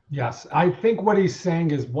 Yes, I think what he's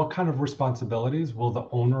saying is, what kind of responsibilities will the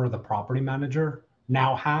owner or the property manager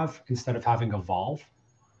now have, instead of having Evolve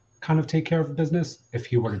kind of take care of the business, if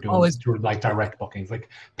he were to do it through like direct bookings, like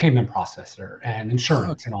payment processor and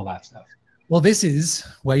insurance and all that stuff? Well, this is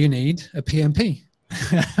where you need a PMP.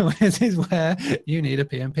 This is where you need a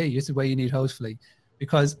PMP. This is where you need Hostfully.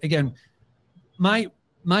 Because again, my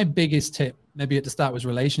biggest tip maybe at the start was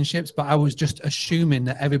relationships, but I was just assuming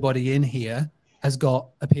that everybody in here has got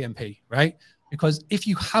a PMP, right? Because if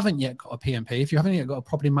you haven't yet got a PMP, if you haven't yet got a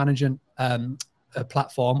property management a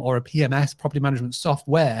platform or a PMS, property management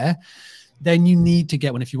software, then you need to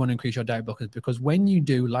get one if you want to increase your direct bookings, because when you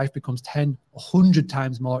do, life becomes 10, 100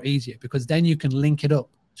 times more easier, because then you can link it up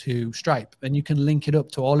to Stripe and you can link it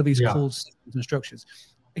up to all of these cool systems and structures.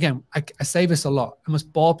 Again, I say this a lot. I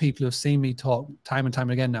must bore people who have seen me talk time and time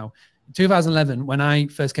again now. In 2011, when I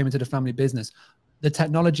first came into the family business, the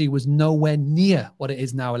technology was nowhere near what it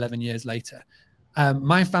is now 11 years later.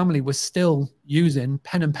 My family was still using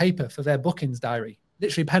pen and paper for their bookings diary.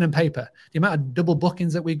 Literally pen and paper. The amount of double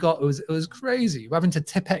bookings that we got, it was crazy. We're having to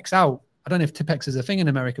Tipex out. I don't know if Tipex is a thing in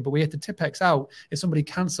America, but we had to Tipex out if somebody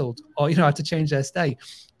cancelled or, you know, had to change their stay.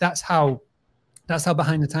 That's how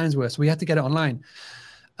behind the times were. So we had to get it online.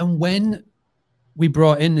 And when we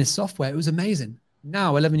brought in this software, it was amazing.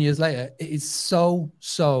 Now, 11 years later, it is so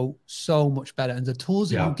much better. And the tools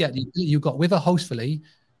that you got with a Hostfully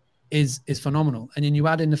is phenomenal. And then you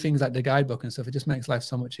add in the things like the guidebook and stuff, it just makes life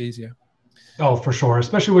so much easier. Oh, for sure.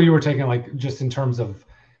 Especially what you were taking, like just in terms of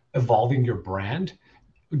evolving your brand,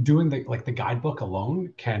 doing the guidebook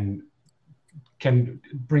alone can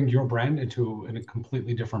bring your brand into a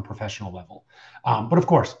completely different professional level. But of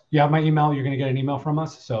course, you have my email. You're going to get an email from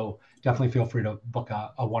us. So definitely feel free to book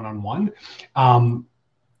a one-on-one.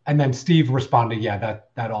 And then Steve responded, yeah,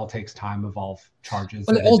 that all takes time, Evolve charges.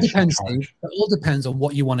 Well, it all depends, Steve. It all depends on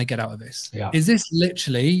what you want to get out of this. Yeah. Is this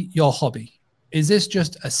literally your hobby? Is this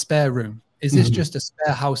just a spare room? Is this just a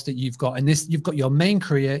spare house that you've got? And you've got your main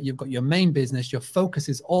career, you've got your main business, your focus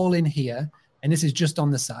is all in here, and this is just on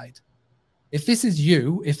the side. If this is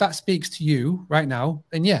you, if that speaks to you right now,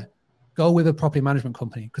 then yeah, go with a property management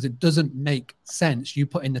company, because it doesn't make sense you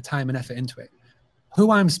put in the time and effort into it. Who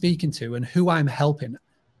I'm speaking to and who I'm helping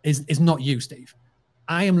is not you, Steve.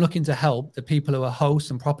 I am looking to help the people who are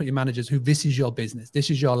hosts and property managers who this is your business. This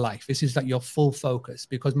is your life. This is like your full focus,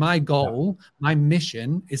 because my goal, my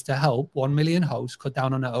mission is to help 1 million hosts cut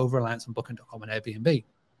down on their over-reliance on Booking.com and Airbnb.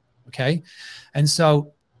 Okay. And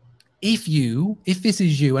so if this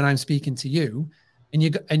is you and I'm speaking to you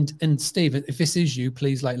and Steve, if this is you,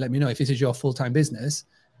 please let me know if this is your full-time business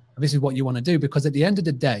and this is what you want to do, because at the end of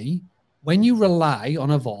the day, when you rely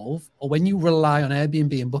on Evolve or when you rely on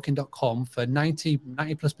Airbnb and Booking.com for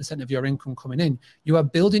 90+% of your income coming in, you are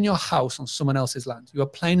building your house on someone else's land. You are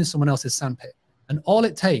playing in someone else's sandpit. And all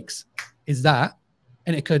it takes is that,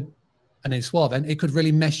 and it could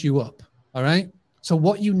really mess you up. All right. So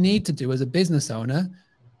what you need to do as a business owner,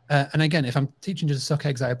 and again, if I'm teaching you to suck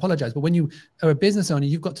eggs, I apologize. But when you are a business owner,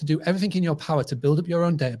 you've got to do everything in your power to build up your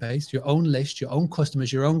own database, your own list, your own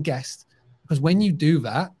customers, your own guests. Because when you do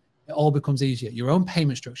that, it all becomes easier. Your own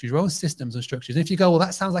payment structures, your own systems and structures. And if you go, well,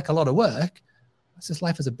 that sounds like a lot of work, that's just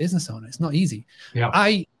life as a business owner. It's not easy. Yeah.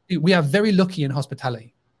 We are very lucky in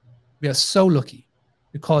hospitality. We are so lucky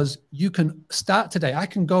because you can start today. I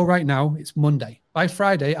can go right now. It's Monday. By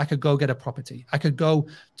Friday, I could go get a property. I could go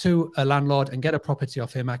to a landlord and get a property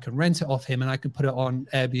off him. I can rent it off him and I can put it on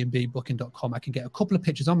Airbnb, Booking.com. I can get a couple of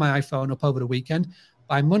pictures on my iPhone up over the weekend.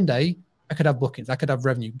 By Monday, I could have bookings. I could have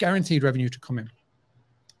revenue, guaranteed revenue to come in.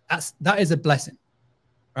 That is a blessing,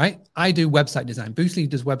 right? I do website design. Boostly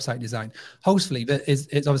does website design. Hostfully,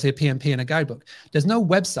 it's obviously a PMP and a guidebook. There's no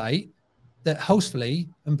website that Hostfully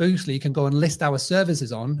and Boostly can go and list our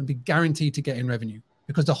services on and be guaranteed to get in revenue,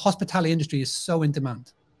 because the hospitality industry is so in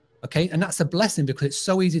demand, okay? And that's a blessing because it's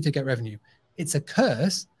so easy to get revenue. It's a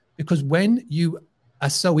curse because when you are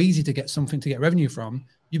so easy to get something to get revenue from,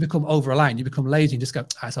 you become over-reliant, you become lazy and just go,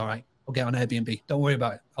 that's all right, I'll get on Airbnb. Don't worry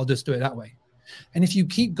about it. I'll just do it that way. And if you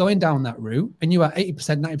keep going down that route and you are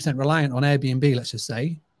 80%, 90% reliant on Airbnb, let's just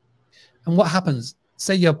say, and what happens,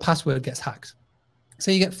 say your password gets hacked.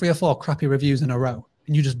 Say you get 3 or 4 crappy reviews in a row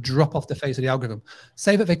and you just drop off the face of the algorithm.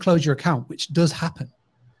 Say that they close your account, which does happen.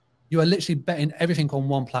 You are literally betting everything on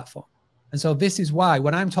one platform. And so this is why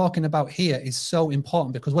what I'm talking about here is so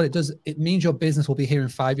important, because what it does, it means your business will be here in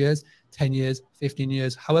 5 years, 10 years, 15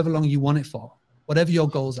 years, however long you want it for, whatever your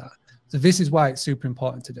goals are. So this is why it's super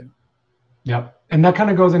important to do. Yep. And that kind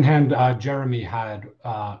of goes in hand. Jeremy had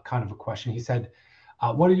kind of a question. He said,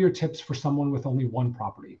 what are your tips for someone with only one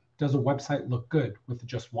property? Does a website look good with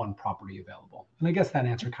just one property available? And I guess that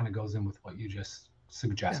answer kind of goes in with what you just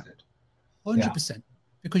suggested. 100%.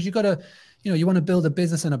 Because you got to, you want to build a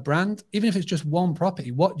business and a brand, even if it's just one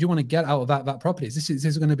property. What do you want to get out of that property? This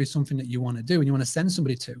is going to be something that you want to do and you want to send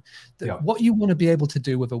somebody to. What you want to be able to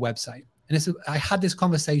do with a website. And I had this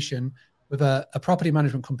conversation with a property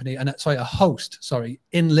management company, and a host,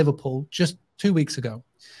 in Liverpool just 2 weeks ago.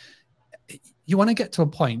 You want to get to a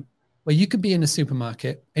point where you could be in a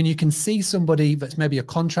supermarket and you can see somebody that's maybe a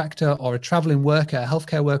contractor or a traveling worker, a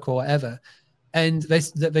healthcare worker or whatever, and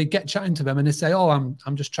they get chatting to them and they say, oh,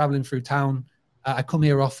 I'm just traveling through town. I come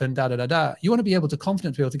here often, da, da, da, da. You want to be able to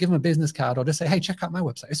confidently be able to give them a business card or just say, hey, check out my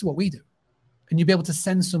website. This is what we do. And you'll be able to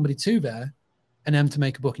send somebody to there and them to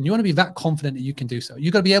make a booking. You want to be that confident that you can do so.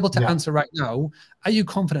 You've got to be able to answer right now. Are you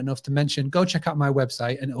confident enough to mention, go check out my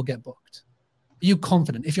website and it'll get booked? Are you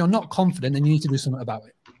confident? If you're not confident, then you need to do something about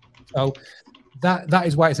it. So that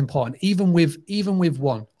is why it's important. Even with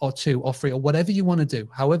 1 or 2 or 3 or whatever you want to do,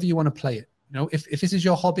 however you want to play it. You know, if this is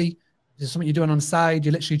your hobby, this is something you're doing on the side,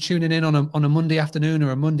 you're literally tuning in on a Monday afternoon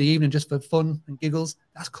or a Monday evening just for fun and giggles,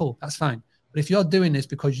 that's cool, that's fine. But if you're doing this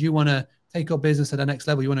because you want to take your business to the next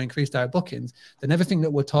level, you want to increase direct bookings, then everything that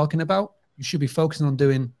we're talking about, you should be focusing on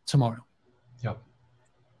doing tomorrow. Yep.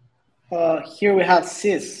 Here we have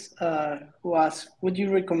Sis, who asks, would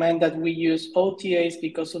you recommend that we use OTAs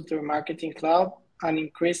because of their marketing cloud and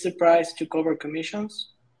increase the price to cover commissions?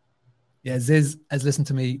 Yeah, Ziz has listened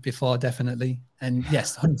to me before, definitely. And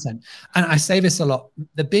yes, 100%. And I say this a lot.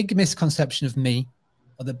 The big misconception of me,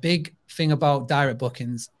 or the big thing about direct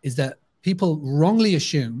bookings, is that people wrongly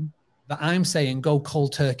assume that I'm saying go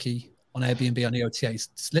cold turkey on Airbnb on the OTAs.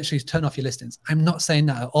 It's literally turn off your listings. I'm not saying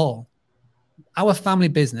that at all. Our family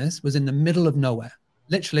business was in the middle of nowhere,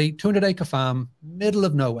 literally 200-acre farm, middle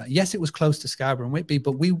of nowhere. Yes, it was close to Scarborough and Whitby,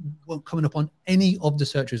 but we weren't coming up on any of the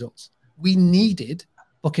search results. We needed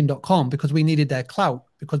Booking.com because we needed their clout,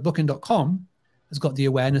 because Booking.com has got the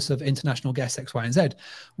awareness of international guests X, Y, and Z.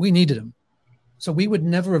 We needed them. So we would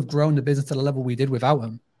never have grown the business to the level we did without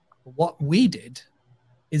them. But what we did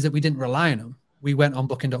is that we didn't rely on them. We went on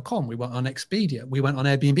Booking.com. We went on Expedia. We went on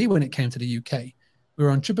Airbnb when it came to the UK. We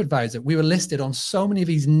were on TripAdvisor. We were listed on so many of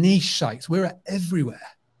these niche sites. We were everywhere.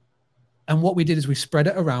 And what we did is we spread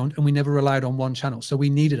it around and we never relied on one channel. So we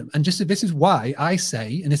needed them. And just this is why I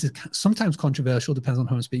say, and this is sometimes controversial, depends on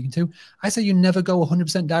who I'm speaking to, I say you never go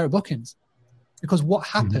 100% direct bookings. Because what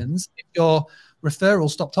happens if your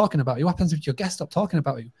referrals stop talking about you? What happens if your guests stop talking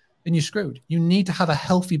about you? Then you're screwed. You need to have a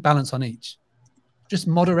healthy balance on each. Just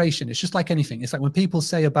moderation. It's just like anything. It's like when people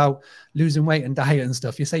say about losing weight and diet and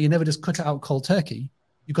stuff, you say you never just cut it out cold turkey.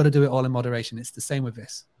 You've got to do it all in moderation. It's the same with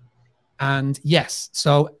this. And yes,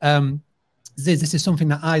 so Ziz, this is something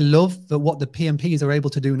that I love, that what the PMPs are able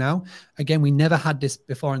to do now. Again, we never had this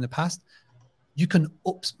before in the past. You can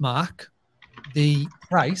upmark the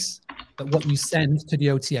price of what you send to the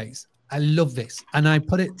OTAs. I love this. And I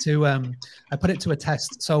put it to a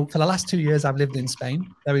test. So for the last 2 years, I've lived in Spain,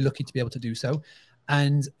 very lucky to be able to do so.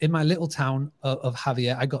 And in my little town of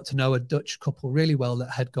Javier, I got to know a Dutch couple really well that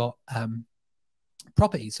had got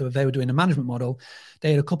properties. So if they were doing a management model,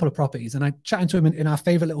 they had a couple of properties. And I chatted to him in our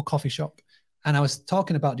favorite little coffee shop. And I was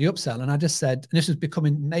talking about the upsell. And I just said, and this was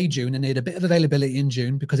becoming May, June, and they had a bit of availability in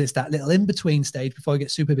June because it's that little in-between stage before it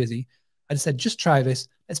gets super busy. I just said, just try this.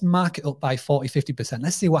 Let's mark it up by 40, 50%.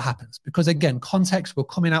 Let's see what happens. Because again, context, we're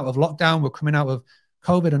coming out of lockdown. We're coming out of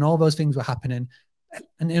COVID and all those things were happening.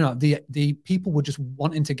 And, you know, the people were just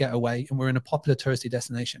wanting to get away and we're in a popular touristy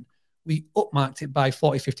destination. We upmarked it by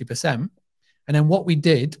 40, 50%. And then what we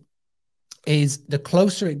did is the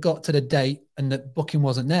closer it got to the date and the booking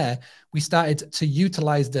wasn't there, we started to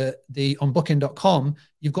utilize on Booking.com,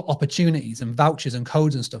 you've got opportunities and vouchers and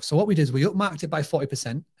codes and stuff. So what we did is we upmarked it by 40%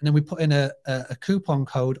 and then we put in a coupon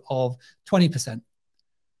code of 20%.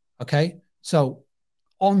 Okay. So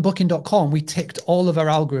on Booking.com, we ticked all of our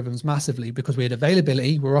algorithms massively because we had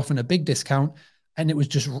availability, we're offering a big discount, and it was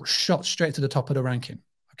just shot straight to the top of the ranking.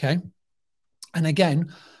 Okay. And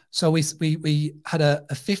again, so we had a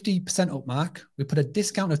 50% upmark. We put a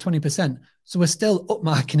discount of 20%. So we're still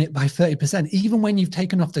upmarking it by 30%. Even when you've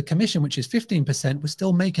taken off the commission, which is 15%, we're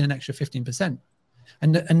still making an extra 15%.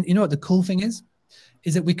 And you know what the cool thing is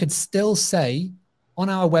that we could still say on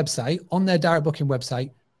our website, on their direct booking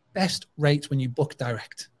website, best rates when you book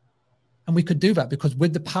direct. And we could do that because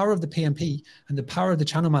with the power of the PMP and the power of the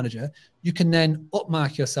channel manager, you can then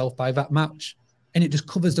upmark yourself by that much and it just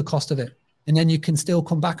covers the cost of it. And then you can still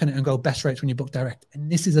come back on it and go best rates when you book direct.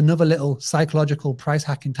 And this is another little psychological price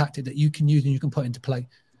hacking tactic that you can use and you can put into play.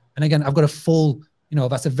 And again, I've got a full, you know,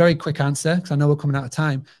 that's a very quick answer because I know we're coming out of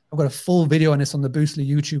time. I've got a full video on this on the Boostly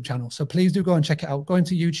YouTube channel. So please do go and check it out. Go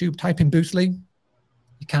into YouTube, type in Boostly.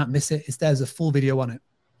 You can't miss it. There's a full video on it.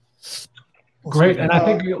 Great. And I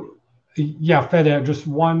think, yeah, Fede, just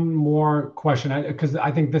one more question, because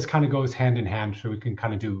I think this kind of goes hand in hand, so we can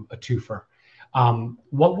kind of do a twofer.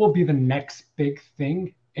 What will be the next big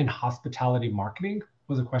thing in hospitality marketing?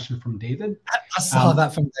 Was a question from David. I saw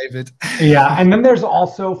that from David. Yeah, and then there's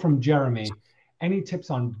also from Jeremy, any tips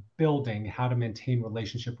on building how to maintain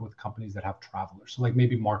relationship with companies that have travelers? So like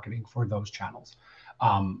maybe marketing for those channels.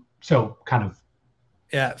 So kind of.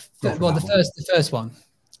 Yeah. Well, the first one,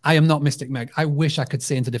 I am not Mystic Meg. I wish I could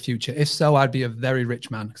see into the future. If so, I'd be a very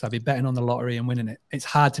rich man because I'd be betting on the lottery and winning it. It's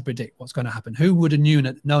hard to predict what's going to happen. Who would have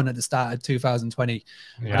known at the start of 2020,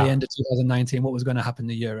 at the end of 2019, what was going to happen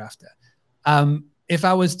the year after? If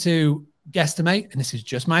I was to guesstimate, and this is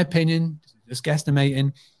just my opinion, just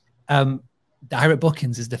guesstimating, direct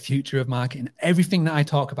bookings is the future of marketing. Everything that I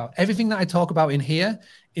talk about in here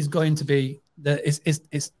is going to be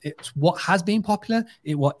it's what has been popular,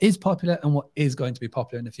 what is popular, and what is going to be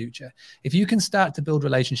popular in the future. If you can start to build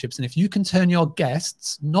relationships, and if you can turn your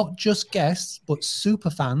guests, not just guests, but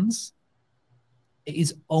super fans, it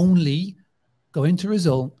is only going to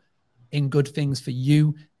result in good things for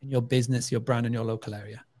you and your business, your brand, and your local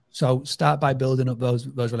area. So start by building up those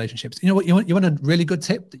relationships. You know what? You want a really good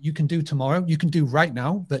tip that you can do tomorrow, you can do right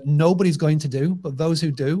now, that nobody's going to do, but those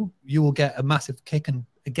who do, you will get a massive kick and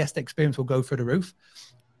a guest experience will go through the roof.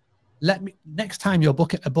 Next time a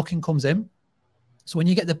booking comes in, so when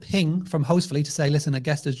you get the ping from Hostfully to say, listen, a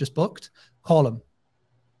guest has just booked, call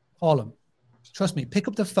them. Trust me, pick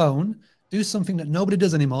up the phone, do something that nobody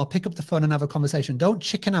does anymore. Pick up the phone and have a conversation. Don't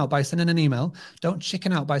chicken out by sending an email. Don't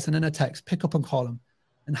chicken out by sending a text. Pick up and call them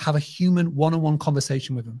and have a human one-on-one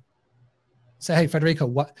conversation with them. Say, hey, Federico,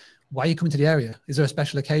 why are you coming to the area? Is there a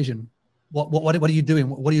special occasion? What are you doing?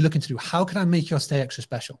 What are you looking to do? How can I make your stay extra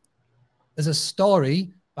special? There's a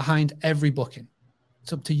story behind every booking.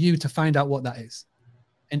 It's up to you to find out what that is.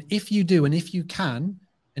 And if you do, and if you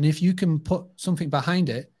can put something behind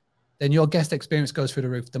it, then your guest experience goes through the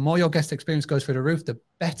roof. The more your guest experience goes through the roof, the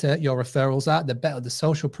better your referrals are, the better the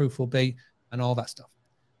social proof will be, and all that stuff.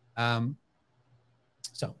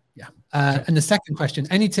 So yeah. And the second question,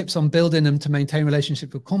 any tips on building them to maintain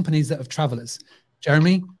relationships with companies that have travelers?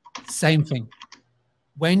 Jeremy, same thing.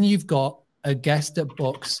 When you've got a guest that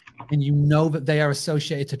books and you know that they are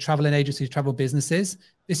associated to traveling agencies, travel businesses,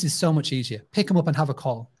 this is so much easier. Pick them up and have a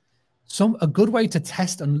call. A good way to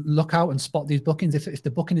test and look out and spot these bookings, if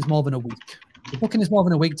the booking is more than a week. If the booking is more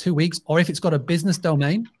than a week, 2 weeks, or if it's got a business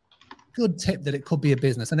domain, good tip that it could be a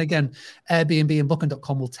business. And again, Airbnb and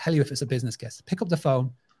booking.com will tell you if it's a business guest. Pick up the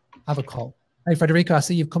phone, have a call. Hey, Federico, I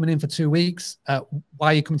see you've coming in for 2 weeks. Why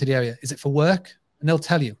are you coming to the area? Is it for work? And they'll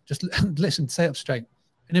tell you. Just listen, say it up straight.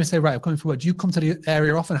 And they say, right, I'm coming for work. Do you come to the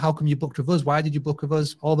area often? How come you booked with us? Why did you book with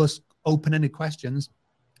us? All those open-ended questions.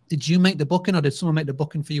 Did you make the booking or did someone make the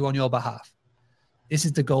booking for you on your behalf? This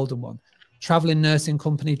is the golden one. Traveling nursing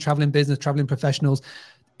company, traveling business, traveling professionals.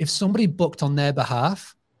 If somebody booked on their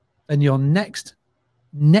behalf, then your next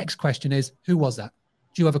question is, who was that?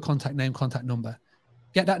 Do you have a contact name, contact number?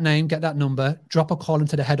 Get that name, get that number, drop a call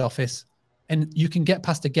into the head office, and you can get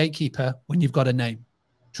past the gatekeeper when you've got a name.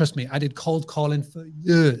 Trust me, I did cold calling for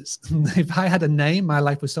years. If I had a name, my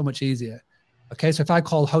life was so much easier. Okay, so if I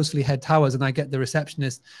call Hostfully Head Towers and I get the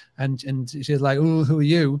receptionist and she's like, oh, who are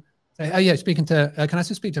you? Say, oh yeah, speaking to, can I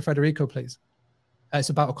just speak to Federico, please? It's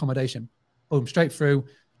about accommodation. Boom, straight through.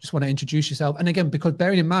 Just want to introduce yourself. And again, because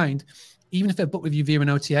bearing in mind, even if they're booked with you via an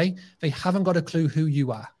OTA, they haven't got a clue who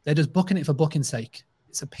you are. They're just booking it for booking's sake.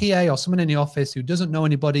 It's a PA or someone in the office who doesn't know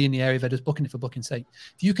anybody in the area. They're just booking it for booking's sake.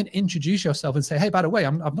 If you can introduce yourself and say, hey, by the way,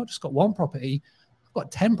 I've not just got one property, I've got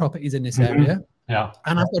 10 properties in this area. Yeah.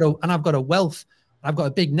 And I've got a wealth. I've got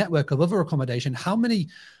a big network of other accommodation. How many,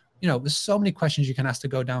 there's so many questions you can ask to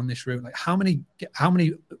go down this route. Like how many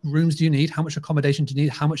rooms do you need? How much accommodation do you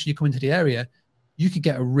need? How much do you come into the area? You could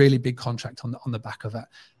get a really big contract on the back of that.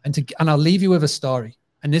 And I'll leave you with a story.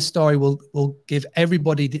 And this story will give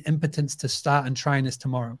everybody the impotence to start and trying this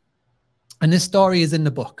tomorrow. And this story is in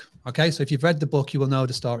the book. Okay. So if you've read the book, you will know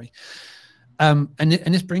the story. And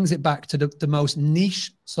this brings it back to the most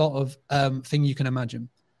niche sort of thing you can imagine.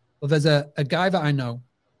 Well, there's a guy that I know,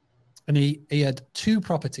 and he had 2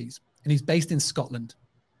 properties, and he's based in Scotland.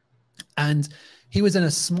 And he was in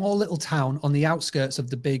a small little town on the outskirts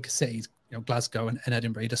of the big cities, Glasgow and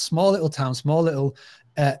Edinburgh. He had a small little town,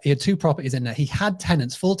 he had 2 properties in there. He had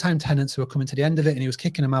tenants, full-time tenants who were coming to the end of it, and he was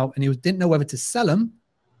kicking them out, and he didn't know whether to sell them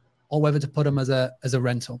or whether to put them as a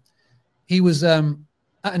rental. He was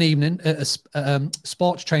at an evening,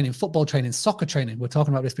 sports training, football training, soccer training. We're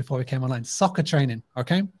talking about this before we came online. Soccer training,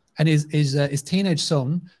 okay? And his teenage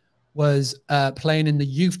son was playing in the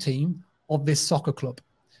youth team of this soccer club.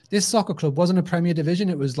 This soccer club wasn't a Premier Division.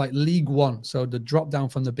 It was like League One. So the drop down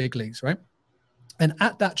from the big leagues, right? And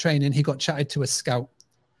at that training, he got chatted to a scout.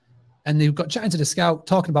 And they got chatting to the scout,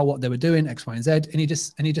 talking about what they were doing, X, Y, and Z. And he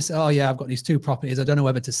just said, oh yeah, I've got these 2 properties. I don't know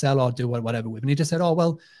whether to sell or do whatever with. And he just said, oh,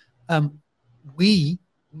 well, we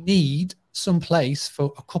need some place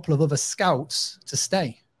for a couple of other scouts to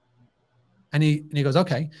stay. And he goes,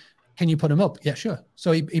 okay, can you put them up? Yeah, sure.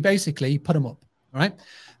 So he basically put them up, right?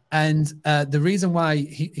 And the reason why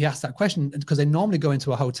he asked that question is because they normally go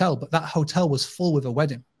into a hotel, but that hotel was full with a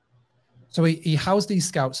wedding. So he housed these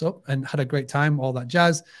scouts up and had a great time, all that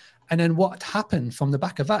jazz. And then what happened from the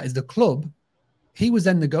back of that is the club, he was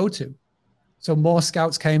then the go-to. So more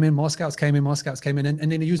scouts came in, more scouts came in, more scouts came in, and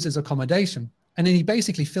then he used his accommodation. And then he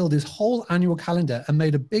basically filled his whole annual calendar and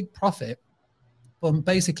made a big profit from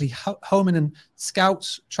basically homing and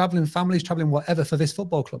scouts, traveling families, traveling whatever for this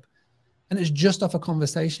football club. And it's just off a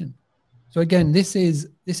conversation. So again, this is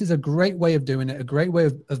a great way of doing it, a great way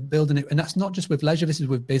of building it. And that's not just with leisure, this is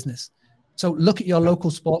with business. So look at your local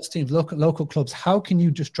sports teams, look at local clubs. How can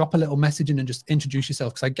you just drop a little message in and just introduce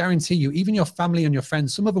yourself? Because I guarantee you, even your family and your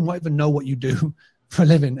friends, some of them won't even know what you do for a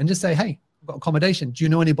living, and just say, hey, I've got accommodation. Do you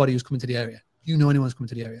know anybody who's coming to the area? Do you know anyone who's coming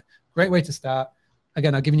to the area? Great way to start.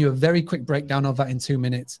 Again, I've given you a very quick breakdown of that in 2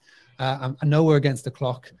 minutes. I know we're against the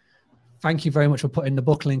clock. Thank you very much for putting the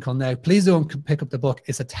book link on there. Please don't pick up the book.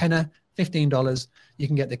 It's a tenner, $15. You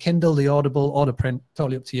can get the Kindle, the Audible, or the print,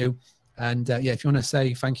 totally up to you. And yeah, if you want to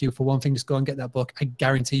say thank you for one thing, just go and get that book. I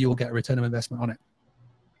guarantee you will get a return of investment on it.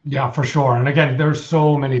 Yeah, for sure. And again, there's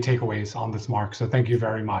so many takeaways on this, Mark. So thank you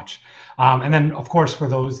very much. And then, of course, for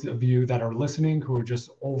those of you that are listening who are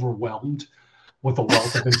just overwhelmed with the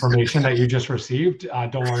wealth of information that you just received,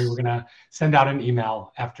 don't worry, we're going to send out an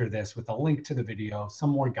email after this with a link to the video,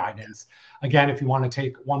 some more guidance. Again, if you want to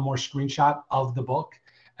take one more screenshot of the book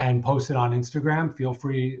and post it on Instagram, feel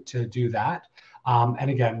free to do that.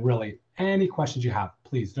 And again, really, any questions you have,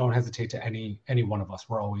 please don't hesitate to any one of us.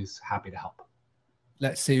 We're always happy to help.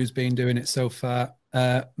 Let's see who's been doing it so far.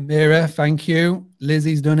 Mira, thank you.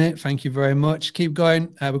 Lizzie's done it. Thank you very much. Keep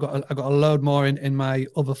going. I've got a load more in my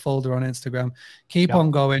other folder on Instagram. Keep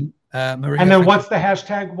on going. Maria, and then what's the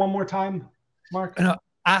hashtag one more time, Mark? No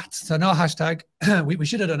hashtag. we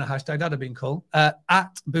should have done a hashtag. That'd have been cool.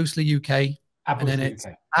 At Boostly UK. And then it's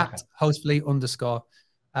at Hostfully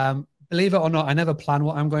 _ believe it or not, I never plan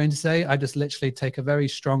what I'm going to say. I just literally take a very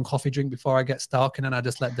strong coffee drink before I get stuck, and then I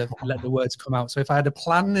just let the words come out. So if I had to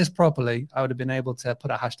plan this properly, I would have been able to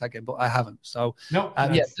put a hashtag in, but I haven't. So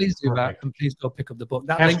yeah, please do that, and please go pick up the book.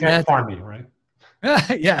 That link there, farmy, right?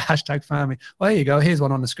 Yeah, hashtag farmy. Well, there you go. Here's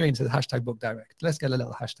one on the screen. It says hashtag book direct. Let's get a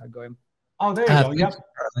little hashtag going. Oh, there you go. Yep.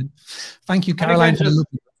 Thank you, Caroline.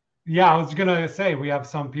 Yeah, I was gonna say we have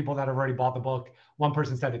some people that have already bought the book. One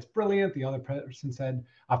person said it's brilliant. The other person said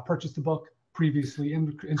I've purchased the book previously.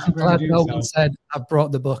 I'm glad no one said I've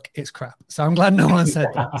brought the book. It's crap. So I'm glad no one said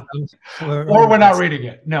that. So we're not reading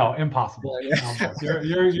it. No, impossible. Yeah.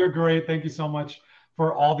 You're great. Thank you so much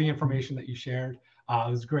for all the information that you shared.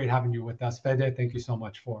 It was great having you with us, Fede. Thank you so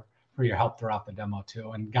much for your help throughout the demo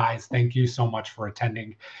too. And guys, thank you so much for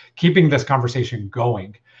attending, keeping this conversation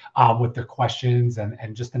going with the questions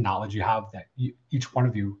and just the knowledge you have that each one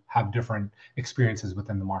of you have different experiences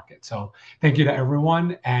within the market. So thank you to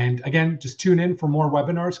everyone. And again, just tune in for more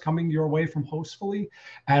webinars coming your way from Hostfully,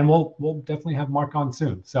 and we'll definitely have Mark on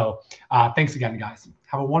soon. So thanks again, guys.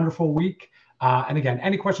 Have a wonderful week. And again,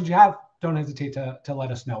 any questions you have, don't hesitate to let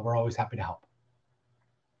us know. We're always happy to help.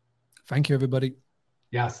 Thank you, everybody.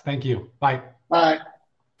 Yes, thank you. Bye. Bye.